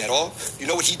wasn't speaking at all, you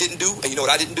know what he didn't do, and you know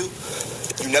what I didn't do?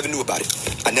 You never knew about it.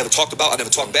 I never talked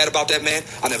bad about that man.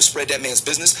 I never spread that man's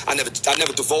business. I never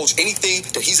divulged anything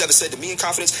that he's ever said to me in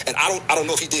confidence. And I don't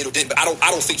know if he did or didn't, but I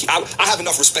don't think I have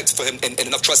enough respect for him and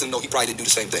enough trust in him to know he probably didn't do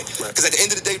the same thing. Because at the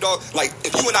end of the day, dog, like,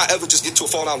 if you and I ever just get to a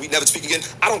falling out and we never speak again,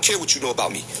 I don't care what you know about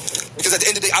me. Because at the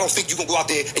end of the day, I don't think you're going to go out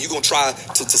there and you're going to try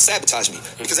to sabotage me.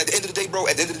 Because at the end of the day, bro,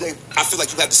 I feel like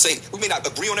you have the same, we may not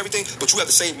agree on everything, but you have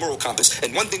the same moral compass.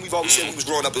 And one thing we've always said when we was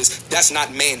growing up is, that's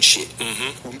not man shit.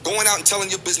 Going out and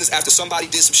telling your business after somebody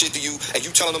did some shit to you, and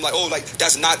you telling them, like, oh, like,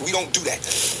 that's not, we don't do that.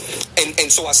 And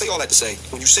so I say all that to say,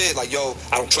 when you said, like, yo,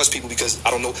 I don't trust people because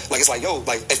I don't know, like, it's like, yo,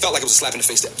 like, it felt like it was a slap in the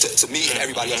face to me and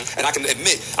everybody else. And I can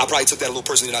admit, I probably took that a little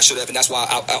personally than I should have, and that's why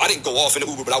I didn't go off in the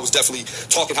Uber, but I was definitely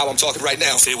talking how I'm talking right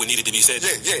now. You said what needed to be said.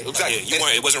 Yeah, exactly.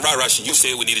 Yeah, it wasn't rah-rah shit. You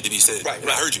said what needed to be said. Right. And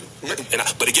I heard you.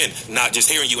 But again, not just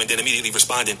hearing you and then immediately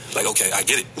responding, like, okay, I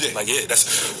get it. Yeah. Like, yeah,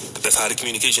 that's how the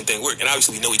communication thing works. And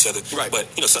obviously we know each other. Right. But,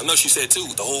 you know, something else you said, too,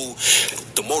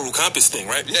 the moral compass thing,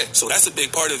 right? Yeah. So that's a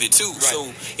big part of it, too. Right.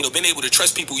 So, you know, being able to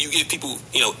trust people, you give people,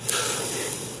 you know,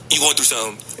 you going through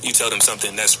something, you tell them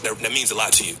something that means a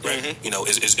lot to you, right? You know,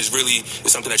 it's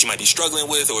something that you might be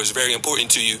struggling with, or is very important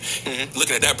to you.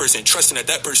 Looking at that person, trusting that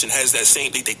that person has that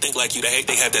same, they think like you,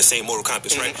 they have that same moral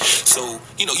compass, right? So,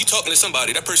 you know, you talking to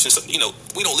somebody, that person, you know,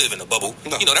 we don't live in a bubble.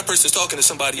 No. You know, that person's talking to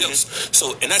somebody else.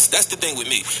 So, and that's the thing with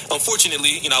me.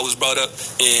 Unfortunately, you know, I was brought up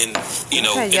in, you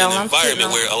know, in an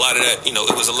environment where a lot of that, you know,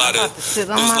 it was a lot of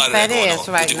that going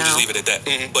on. Right, we just leave it at that.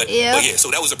 But yeah,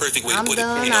 so that was a perfect way to put it.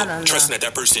 You know, trusting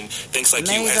that person thinks like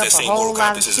you, has that same moral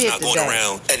compass, is not going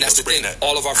around. And that's the thing.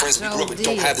 All of our friends we grew up with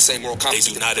don't have the same moral compass.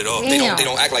 They do not at all. They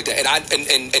don't act like that.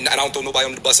 And I don't throw nobody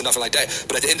under the bus or nothing like that.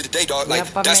 But at the end of the day, dog, like,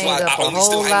 that's why I only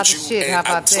still hang with you, and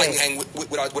I slightly hang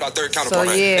with our third counterpart.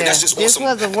 So yeah, and that's just this awesome.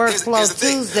 was a workflow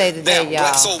Tuesday today,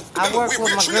 y'all. So, I worked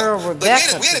with my girl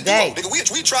Rebecca today.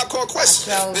 We Tribe Called Quest.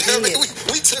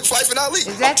 We took Fife and Ali.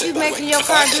 Is that you making your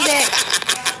car do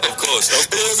that? Of course.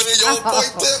 Your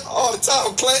point all the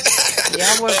time, Clint. Yeah,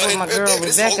 I work with my girl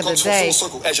Rebecca today. Full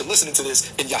circle as you're listening to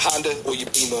this in your Honda or your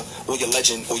Beamer or your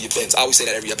Legend or your Benz. I always say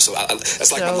that every episode.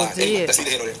 That's like my line. That's neither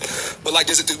here nor there. But like,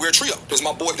 we're a trio. There's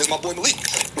my boy Malik.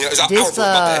 You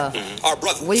know, our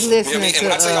brother. We listening to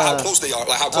when I tell you how close they are,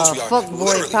 like how close we are. Fuck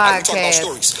Boy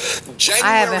podcast.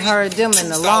 I haven't heard them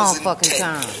in a long fucking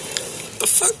time. The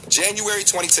fuck? January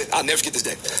 2010. I'll never forget this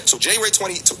day. So January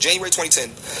 2010,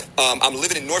 I'm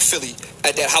living in North Philly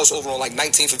at that house over on like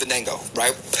 19th and Venango,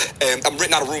 right? And I'm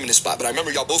renting out a room in this spot. But I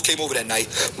remember y'all both came over that night.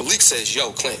 Malik says,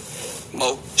 yo, Clint,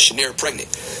 Mo, Shania pregnant.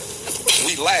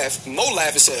 We laughed. Mo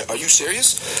laughed and said, are you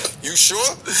serious? You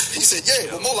sure? He said,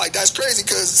 yeah. Well, Mo like, that's crazy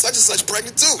because such and such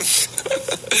pregnant too.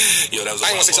 Yo, that was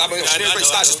I ain't gonna say something.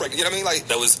 Stash is pregnant. You know what I mean? Like,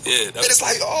 that was. And it's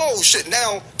like, oh shit.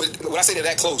 Now, but when I say they're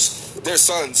that close, their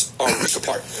sons are a week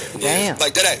apart. Damn.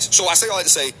 Like that ass. So I say all that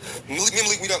to say, me and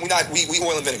Malik, we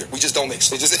oil and vinegar. We just don't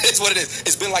mix. It's what it is.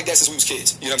 It's been like that since we was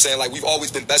kids. You know what I'm saying? Like, we've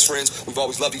always been best friends. We've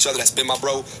always loved each other. That's been my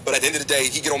bro. But at the end of the day,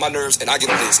 he get on my nerves and I get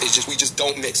on his. It's just, we just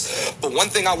don't mix. But one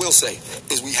thing I will say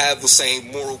is we have the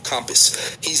same moral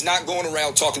compass. He's not going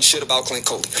around talking shit about Clint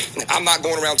Coley. I'm not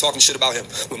going around talking shit about him.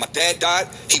 When my dad died,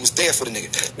 he was there for the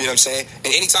nigga. You know what I'm saying?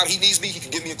 And anytime he needs me, he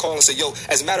can give me a call and say, yo,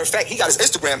 as a matter of fact, he got his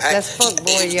Instagram hack. That's fuck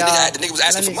boy, y'all. The nigga was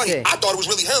asking for money. I thought it was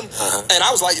really him. And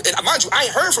I was like, and mind you, I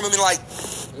ain't heard from him in like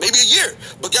maybe a year.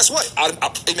 But guess what?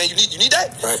 Hey man, you need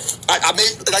that? Right. I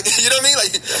made, like, you know what I mean?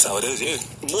 Like, that's how it is, yeah.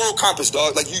 moral compass,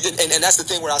 dog. Like you, and that's the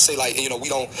thing where I say, like, you know, we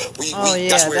yeah,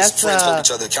 that's where friends hold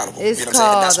each other accountable. It's you know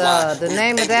what I'm saying? called, the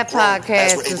name of that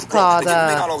podcast is called, we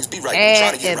may not always be right,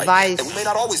 Add to get it Advice right. And we may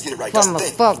not always get it right. from That's the a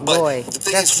thing. fuck But boy. the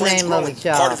thing That's is, the friends name of growing, the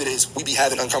job. part of it is we be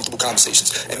having uncomfortable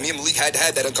conversations. And me and Malik had to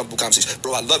have that uncomfortable conversation.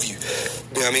 Bro, I love you.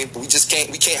 You know what I mean? But we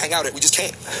can't hang out. We just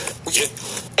can't. We can't.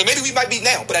 And maybe we might be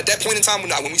now, but at that point in time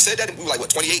when we said that, we were like, what,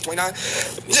 28, 29?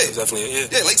 Yeah, definitely.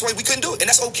 Yeah, late 20s, we couldn't do it. And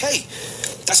that's okay.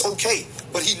 That's okay.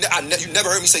 But you never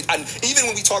heard me say, even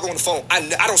when we talk on the phone, I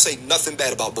don't say nothing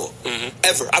bad about Bull.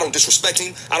 Ever. I don't disrespect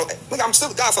him. I'm still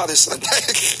the Godfather's son.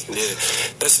 Yeah,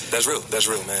 that's real. That's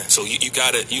real, man. So you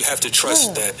have to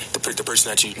trust that the person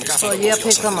that you. So you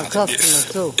become a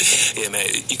customer too. Yeah, man.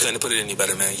 You couldn't put it any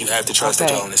better, man. You have to trust that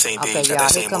y'all on the same page, have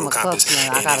that same moral compass,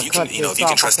 and if you can, if you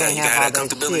can trust that, you can have that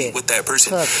comfortability with that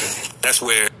person. That's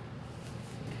where.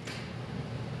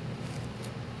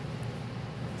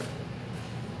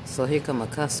 So here come a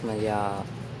customer, y'all.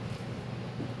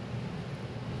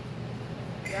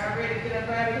 Y'all ready to get up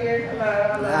out of here?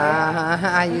 Hello.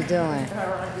 How you doing?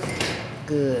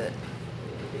 Good.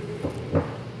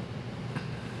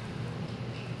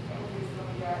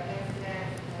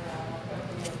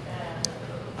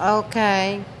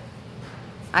 Okay.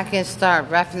 I can start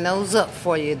wrapping those up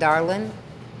for you, darling.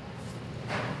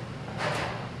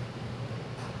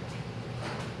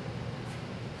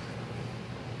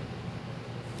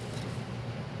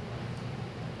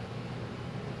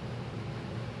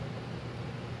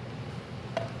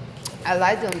 I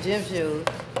like them gym shoes.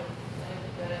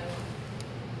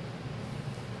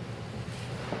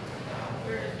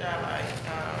 Where is y'all like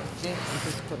Jinx?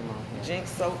 Just put them on here. Jinx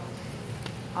soap.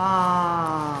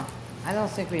 I don't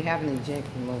think we have any jink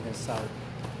removing soap.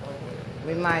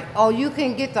 We might. Oh, you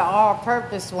can get the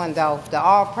all-purpose one though. The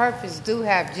all-purpose do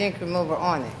have jink remover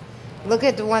on it. Look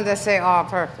at the one that say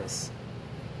all-purpose.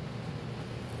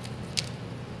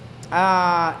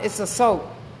 It's a soap.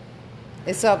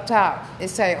 It's up top. It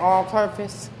say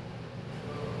all-purpose.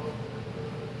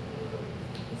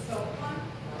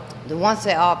 The one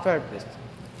say all-purpose.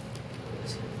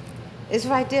 It's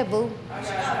right there, boo.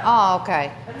 Oh,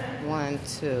 okay. 1,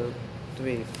 2,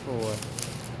 3, 4.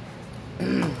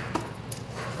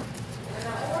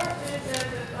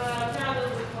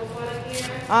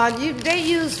 They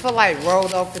use for like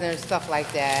road opener and stuff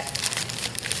like that,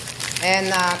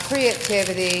 and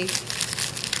creativity.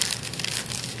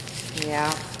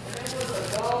 Yeah.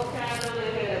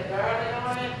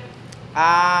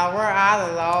 We're out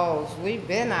of those. We've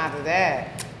been out of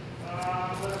that.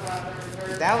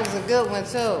 That was a good one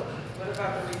too. What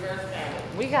about the reverse candle?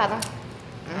 We got them.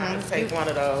 I'll take one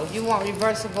of those. You want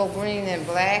reversible green and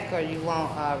black, or you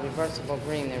want reversible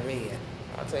green and red?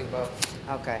 I'll take both.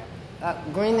 Okay.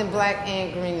 Green and black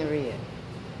and green and red.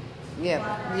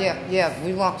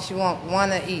 Yeah. She want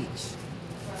one of each.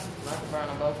 I can burn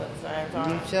them both at the same time.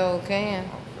 You sure can.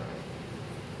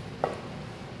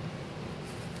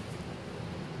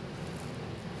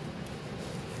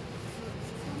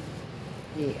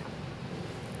 Yeah.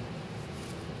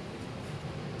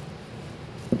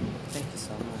 Thank you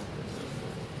so much.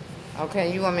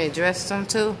 Okay, you want me to dress them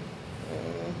too?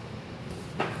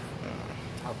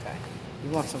 Okay. You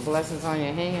want some blessings on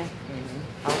your hand?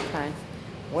 Okay.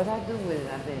 What I do with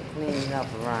it, I've been cleaning up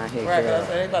around here, Right, girl.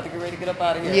 so they about to get ready to get up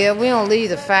out of here. Yeah, we don't leave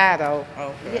the fire though.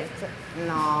 Okay. Yeah,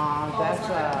 no, that's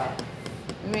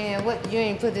man, what, you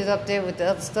ain't put it up there with the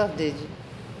other stuff, did you?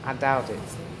 I doubt it.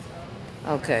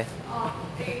 Okay.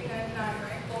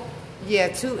 Yeah,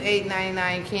 2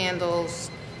 $8.99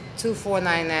 candles, 2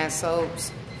 $4.99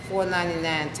 soaps,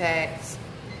 $4.99 tax,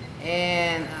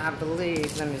 and I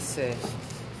believe, let me see.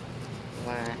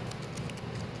 1,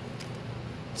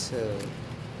 2,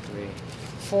 3,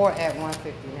 4 at $159.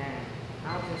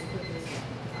 I'll just put this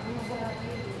on. I don't know what I did.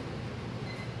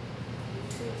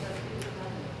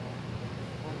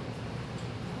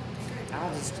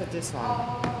 I'll just put this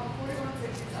on.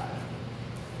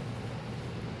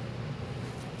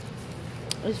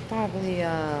 It's probably,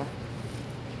 I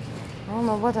don't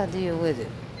know what I did with it.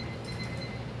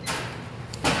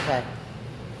 Okay.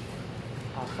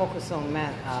 I'll focus on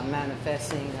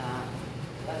manifesting.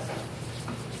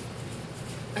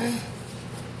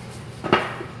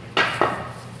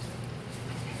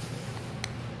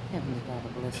 Heavenly Father,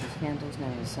 bless these candles.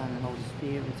 Name of the Son and Holy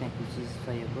Spirit. We thank you, Jesus,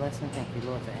 for your blessing. Thank you,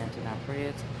 Lord, for answering our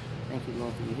prayers. Thank you,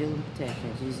 Lord, for your healing protection.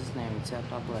 In Jesus' name,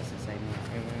 accept our blessings. Amen.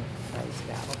 Amen. Praise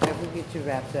God. Okay, we'll get you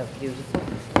wrapped up, beautiful.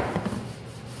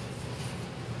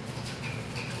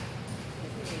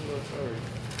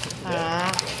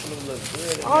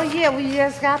 Oh, yeah, we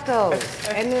just got those.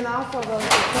 And then also those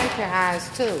extension eyes,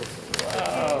 too.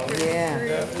 Yeah.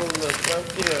 That will look so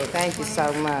cute. Thank you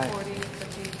so much.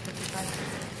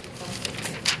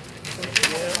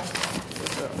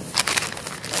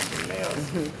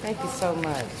 Thank you so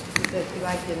much. You said you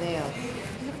like your nails.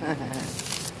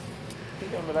 He's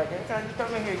gonna be like, every time you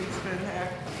come in here, you spend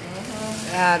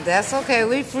half. That's okay.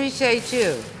 We appreciate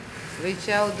you. We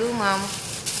sure do, Mama.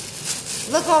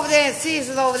 Look over there and see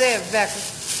it over there, Rebecca.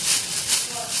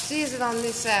 See it on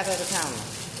this side of the counter.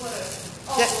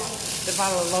 The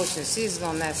bottle of lotion. See it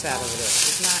on that side over there.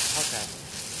 It's not? Okay.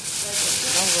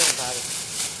 Don't worry about it.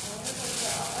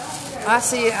 I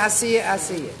see it. I see it. I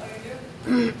see it. I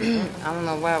don't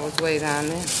know why it was way down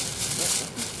there.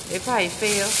 It probably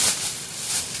fell.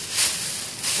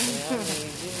 I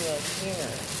need you up here.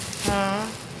 Huh?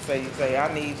 So you say,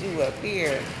 I need you up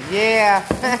here. Yeah.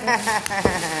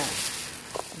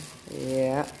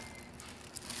 Yeah.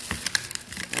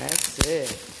 That's it.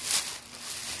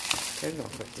 We're going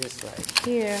to put this right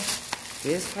here.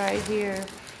 This right here.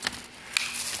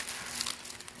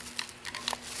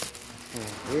 And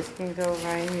this can go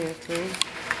right here too.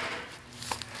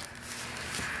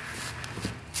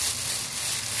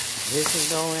 This can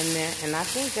go in there. And I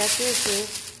think that's it, sis.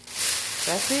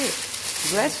 That's it.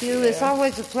 Bless you. Yeah. It's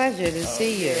always a pleasure to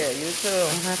see you. Yeah, you too.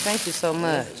 Thank you so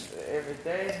much. Every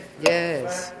day.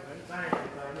 Yes.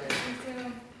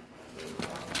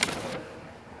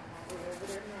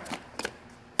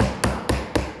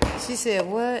 She said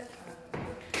what?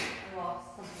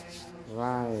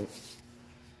 Right.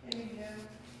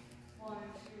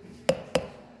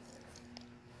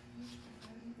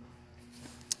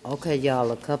 Okay,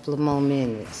 y'all, a couple of more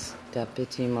minutes. Got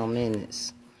 15 more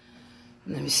minutes.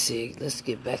 Let me see. Let's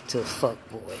get back to the fuck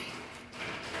boy.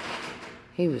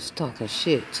 He was talking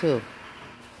shit, too.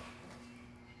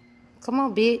 Come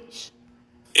on, bitch.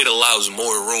 It allows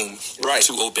more room Right.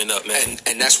 to open up, man.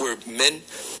 And that's where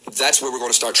that's where we're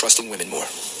going to start trusting women more.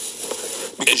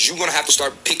 Because you're going to have to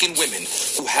start picking women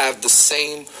who have the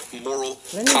same moral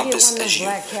compass as you.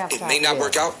 It may not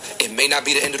work out. It may not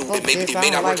be the end of the world. It may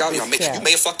not work out. You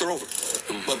may have fucked her over.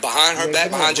 But behind her back,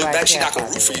 behind your back, she's not going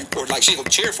to root for you. Or like, she ain't going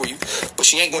to cheer for you. But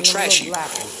she ain't going to trash you.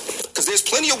 Because there's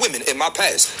plenty of women in my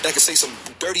past that can say some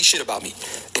dirty shit about me.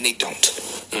 And they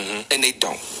don't. And they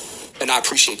don't. And I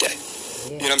appreciate that.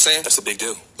 You know what I'm saying? That's a big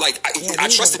deal. Like I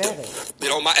trusted them. You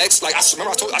know, my ex. Like I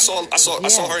remember, I saw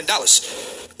her in Dallas.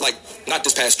 Like not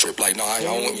this past trip. Like no, I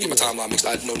don't want to get my timeline mixed.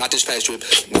 No, not this past trip.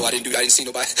 No, I didn't see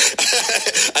nobody.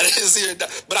 I didn't see her.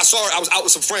 But I saw her. I was out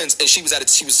with some friends, and she was at it.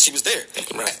 She was there.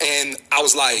 Right. And I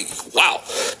was like, wow.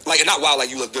 Like not wow.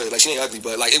 Like you look good. Like she ain't ugly,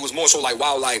 but like it was more so like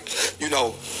wow. Like you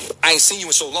know, I ain't seen you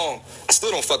in so long. I still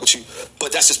don't fuck with you,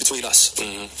 but that's just between us.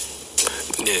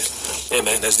 Yeah,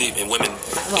 man, that's deep. And women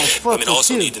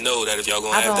also need to know that if y'all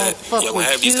gonna have that, y'all gonna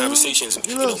have these conversations.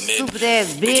 You know, men,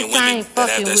 bitch, women that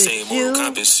have that same moral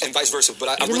compass, and vice versa.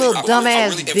 But I really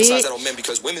emphasize that on men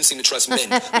because women seem to trust men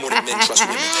more than men trust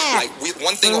women. Like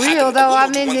one thing will happen. Though,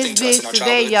 I'm in this bitch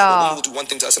today, y'all. Women will do one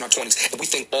thing to us in our 20s, and we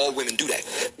think all women do that.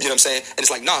 You know what I'm saying? And it's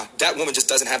like, nah, that woman just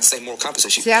doesn't have the same moral compass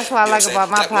as you. See, that's what I like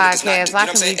about my podcast. I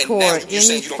can record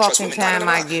any fucking time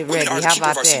I get ready. How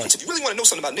about that? If you really want to know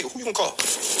something about nigga, who you gonna call?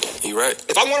 You right.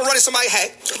 If I want to run in somebody's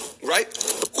hat, right?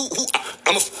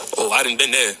 I done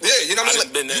been there. Yeah, you know what I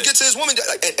mean? Been there. You get to this woman,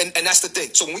 and that's the thing.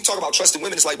 So when we talk about trusting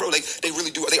women, it's like, bro, they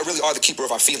really do. They really are the keeper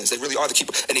of our feelings. They really are the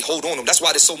keeper, and they hold on them. That's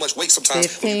why there's so much weight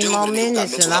sometimes when you're dealing with a nigga who got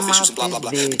mental health issues and blah, blah,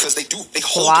 blah. Because they do. They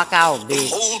hold They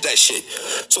hold that shit.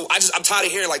 So I'm tired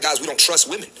of hearing like, guys, we don't trust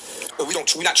women. Or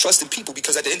we're not trusting people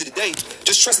because at the end of the day,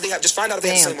 just trust that they have, just find out if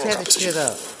they have the same moral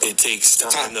compass. It takes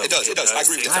time. It does. I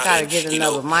agree with that. I gotta get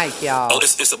another mic, y'all. Oh,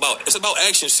 it's about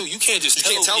actions too. You can't just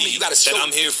tell me you gotta show that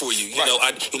I'm here for you.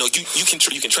 You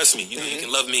can trust me. You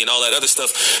can love me and all that other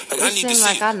stuff. Like, I need to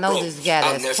see. I know this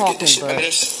guy that's talking, but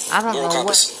I don't know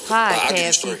what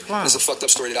podcast he's from. It's a fucked up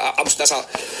story. That's how,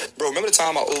 bro. Remember the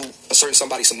time I owed a certain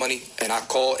somebody some money and I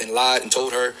called and lied and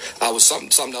told her I was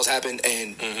something else happened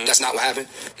and that's not what happened.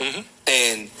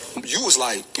 And you was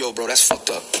like, yo, bro, that's fucked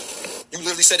up. You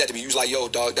literally said that to me. You was like, yo,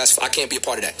 dog, I can't be a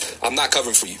part of that. I'm not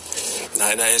covering for you.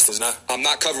 Not in that instance, nah. I'm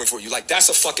not covering for you. Like, that's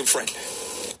a fucking friend.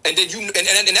 And then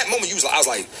and in that moment, I was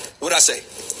like, what did I say?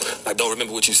 I don't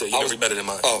remember what you said. Your memory better than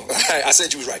mine. Oh, I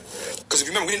said you was right. Because if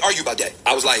you remember, we didn't argue about that.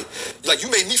 I was like you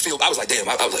made me feel. I was like, damn.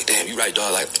 I was like, damn, you right,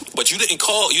 dog. Like, but you didn't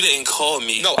call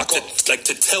me. No, I called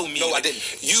to tell me. No, I didn't.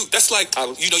 That's like you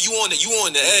on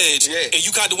the edge, and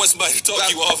you kind of want somebody to talk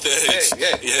you off the edge.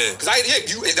 Yeah. Because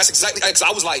that's exactly. Because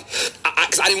I was like,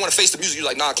 because I didn't want to face the music. You were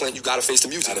like, nah, Clint, you gotta face the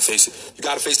music. Gotta face it. You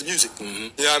gotta face the music. You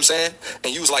know what I'm saying?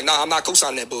 And you was like, nah, I'm not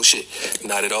co-signing that bullshit.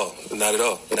 Not at all.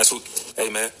 And Hey,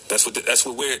 man, that's what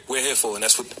we're here for, and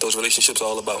that's what those relationships are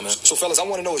all about, man. So, fellas, I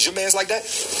want to know, is your man's like that?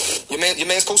 Your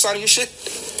man's co-signing your shit?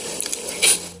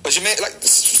 Is your man, like,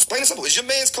 plain and simple, is your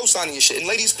man's co-signing your shit? And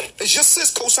ladies, is your sis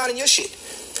co-signing your shit?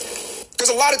 Because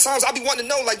a lot of times I be wanting to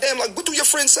know, like, damn, like, what do your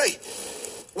friends say?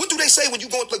 What do they say when you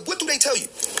go, like, what do they tell you?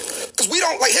 Because we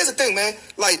don't, like, here's the thing, man.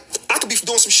 Like, I could be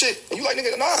doing some shit, and you like,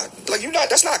 nigga, nah. Like, you not,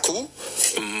 that's not cool.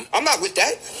 Mm-hmm. I'm not with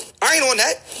that. I ain't on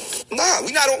that. Nah,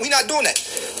 we not doing that.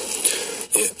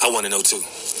 Yeah, I want to know, too.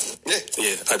 Yeah,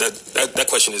 that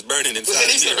question is burning inside of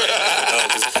me.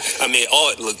 I mean,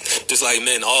 just like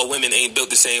men, all women ain't built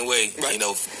the same way. Right. You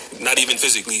know, not even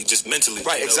physically, just mentally.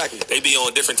 Right, exactly. They be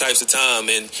on different types of time,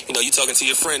 and you talking to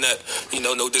your friend that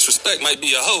no disrespect might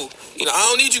be a hoe. I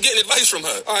don't need you getting advice from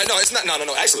her. All right, no, it's not. No.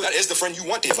 Actually, that is the friend you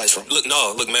want the advice from. Look,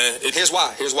 man. Here's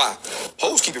why.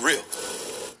 Hoes keep it real.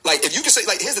 Like, if you can say,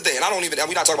 like, here's the thing, and we're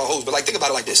not talking about hoes, but, like, think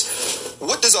about it like this.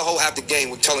 What does a hoe have to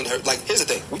gain with telling her, like, here's the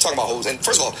thing, we talking about hoes, and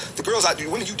first of all, the girls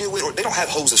women you deal with, they don't have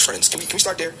hoes as friends. Can we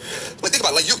start there? Like, think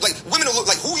about it, women will look,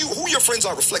 like, who your friends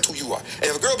are reflect who you are. And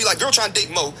if a girl be like, girl trying to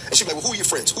date Mo, and she be like, well, who are your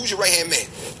friends? Who's your right-hand man?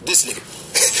 This nigga.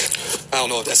 I don't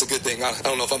know if that's a good thing. I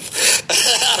don't know if I'm...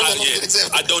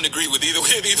 I don't agree with either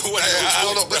one. I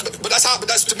don't know, but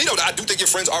that's to me, though, I do think your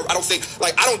friends are, there's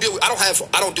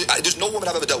no woman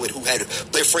I've ever dealt with who had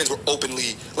their friends were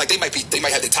openly, like, they might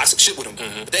have their toxic shit with them,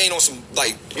 but they ain't on some,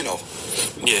 like, Yeah,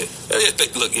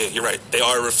 look, you're right. They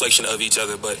are a reflection of each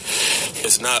other, but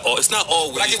it's not always.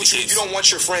 But I get what you don't want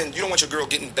your girl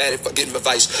getting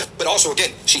advice, but also,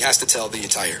 again, she has to tell the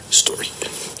entire story.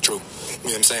 True. You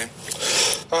know what I'm saying?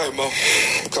 All right, Mo.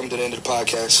 Coming to the end of the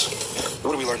podcast.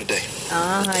 What did we learn today?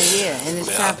 Yeah. And it's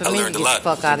time for me to get the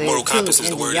fuck out of here, Moral compass is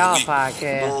the word of the week.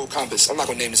 Podcast. Moral compass. I'm not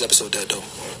going to name this episode that, though.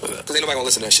 Because ain't nobody going to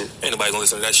listen to that shit. Ain't nobody going to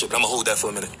listen to that shit, but I'm going to hold that for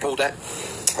a minute. Hold that?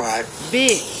 All right.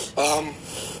 Bitch. I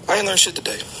ain't learned shit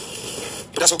today.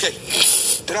 But that's okay.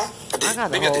 Did I? I did. I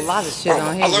got a whole lot of shit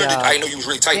on here, I learned y'all. it. I didn't know you was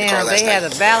really tight in the car last night. They had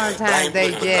a Valentine's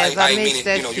Day jazz. I missed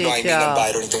that shit, I ain't mean nothing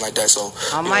by it or anything like that. So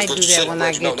I might do that when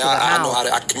I get to the house. I know how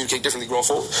to communicate differently going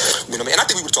forward. You know what I mean? And I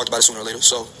think we would have talked about it sooner or later.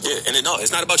 So yeah, and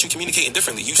it's not about you communicating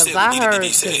differently. You said I heard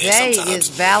today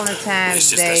is Valentine's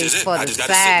Day for the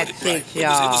side chicks, y'all.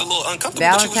 It was a little uncomfortable.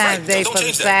 Valentine's Day for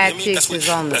the side chicks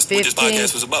is on the 15th. That's what this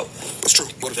podcast was about. That's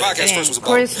true. What the podcast first was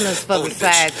about. Christmas for the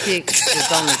side chicks is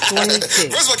on the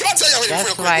 26th. First of all, can I tell y'all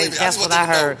That's right. That's what I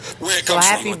heard. So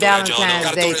happy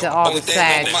Valentine's Day to all the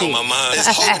side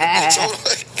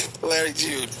chicks. Larry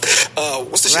Jude.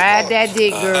 What's the shit Ride called? that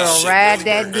dick, girl. Ride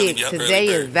that dick. Today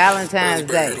is Valentine's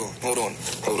Day. Hold on.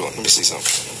 Let me see something.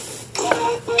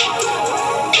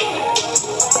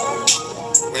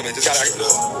 Wait a minute. This guy.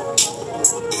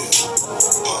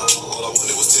 All I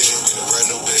wanted was 10 and a brand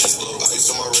new bitch.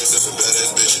 Ice on my wrist and some badass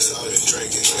bitches. I've been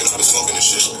drinking and I've been smoking this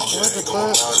shit. What the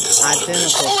fuck?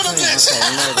 Identical twin.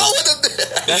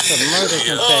 That's a murder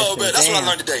confession. Oh, man, that's what I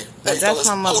learned today. But that's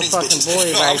my motherfucking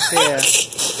boy right there.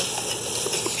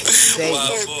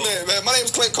 Man, my name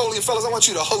is Clint Coley, and fellas, I want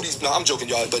you to hold these. No, I'm joking,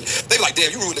 y'all, but they like,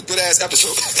 damn, you ruined a good ass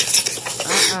episode.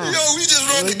 Yo, we just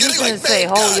run together. You like, say,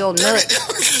 hold your nut.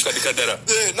 Cut that out.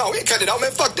 Yeah, no, we ain't cut it out,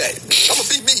 man. Fuck that. I'm gonna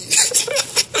be me.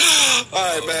 All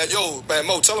right, man. Yo, man,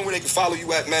 Mo, tell them where they can follow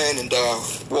you at, man, and all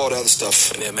the other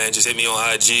stuff. Yeah, man, just hit me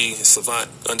on IG, Savant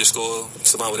 _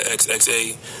 Savant with an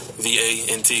XXAVANT_.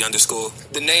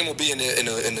 The name will be in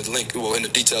the link, well, in the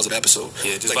details of the episode.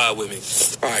 Yeah, just vibe with me.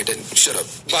 All right, then shut up.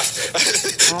 Bye.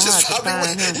 Just vibe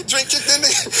with me. You drink kicked in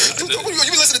there. You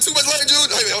been listening to too much Larry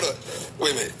Jude? Hey, hold up.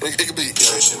 Wait a minute. It could be.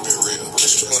 Shit been real.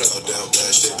 Just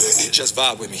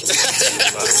vibe with me.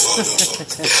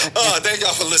 Thank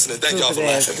y'all for listening. Thank y'all for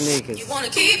laughing. You wanna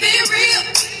keep it real?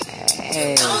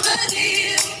 Hey. Know the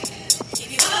deal.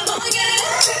 Keep you up on it.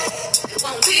 It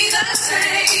won't be the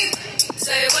same.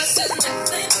 Say what's his name?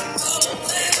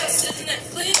 Say what's his name?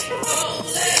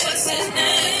 Say what's his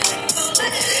name?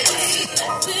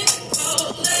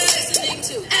 Listening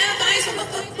to advice from a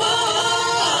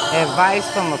fuckboy. Advice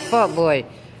from a fuckboy.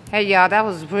 Hey y'all, that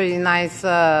was a pretty nice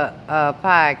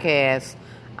podcast.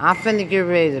 I'm finna get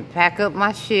ready to pack up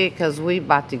my shit because we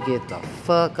about to get the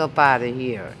fuck up out of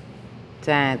here.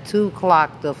 Time to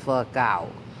clock the fuck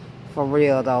out. For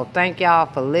real though. Thank y'all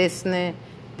for listening.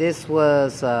 This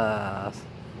was a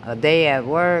day at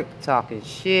work talking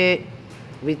shit.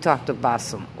 We talked about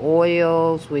some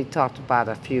oils. We talked about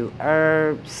a few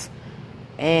herbs.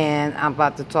 And I'm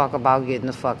about to talk about getting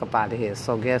the fuck up out of here.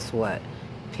 So guess what?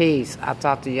 Peace. I'll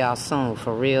talk to y'all soon.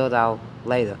 For real though.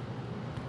 Later.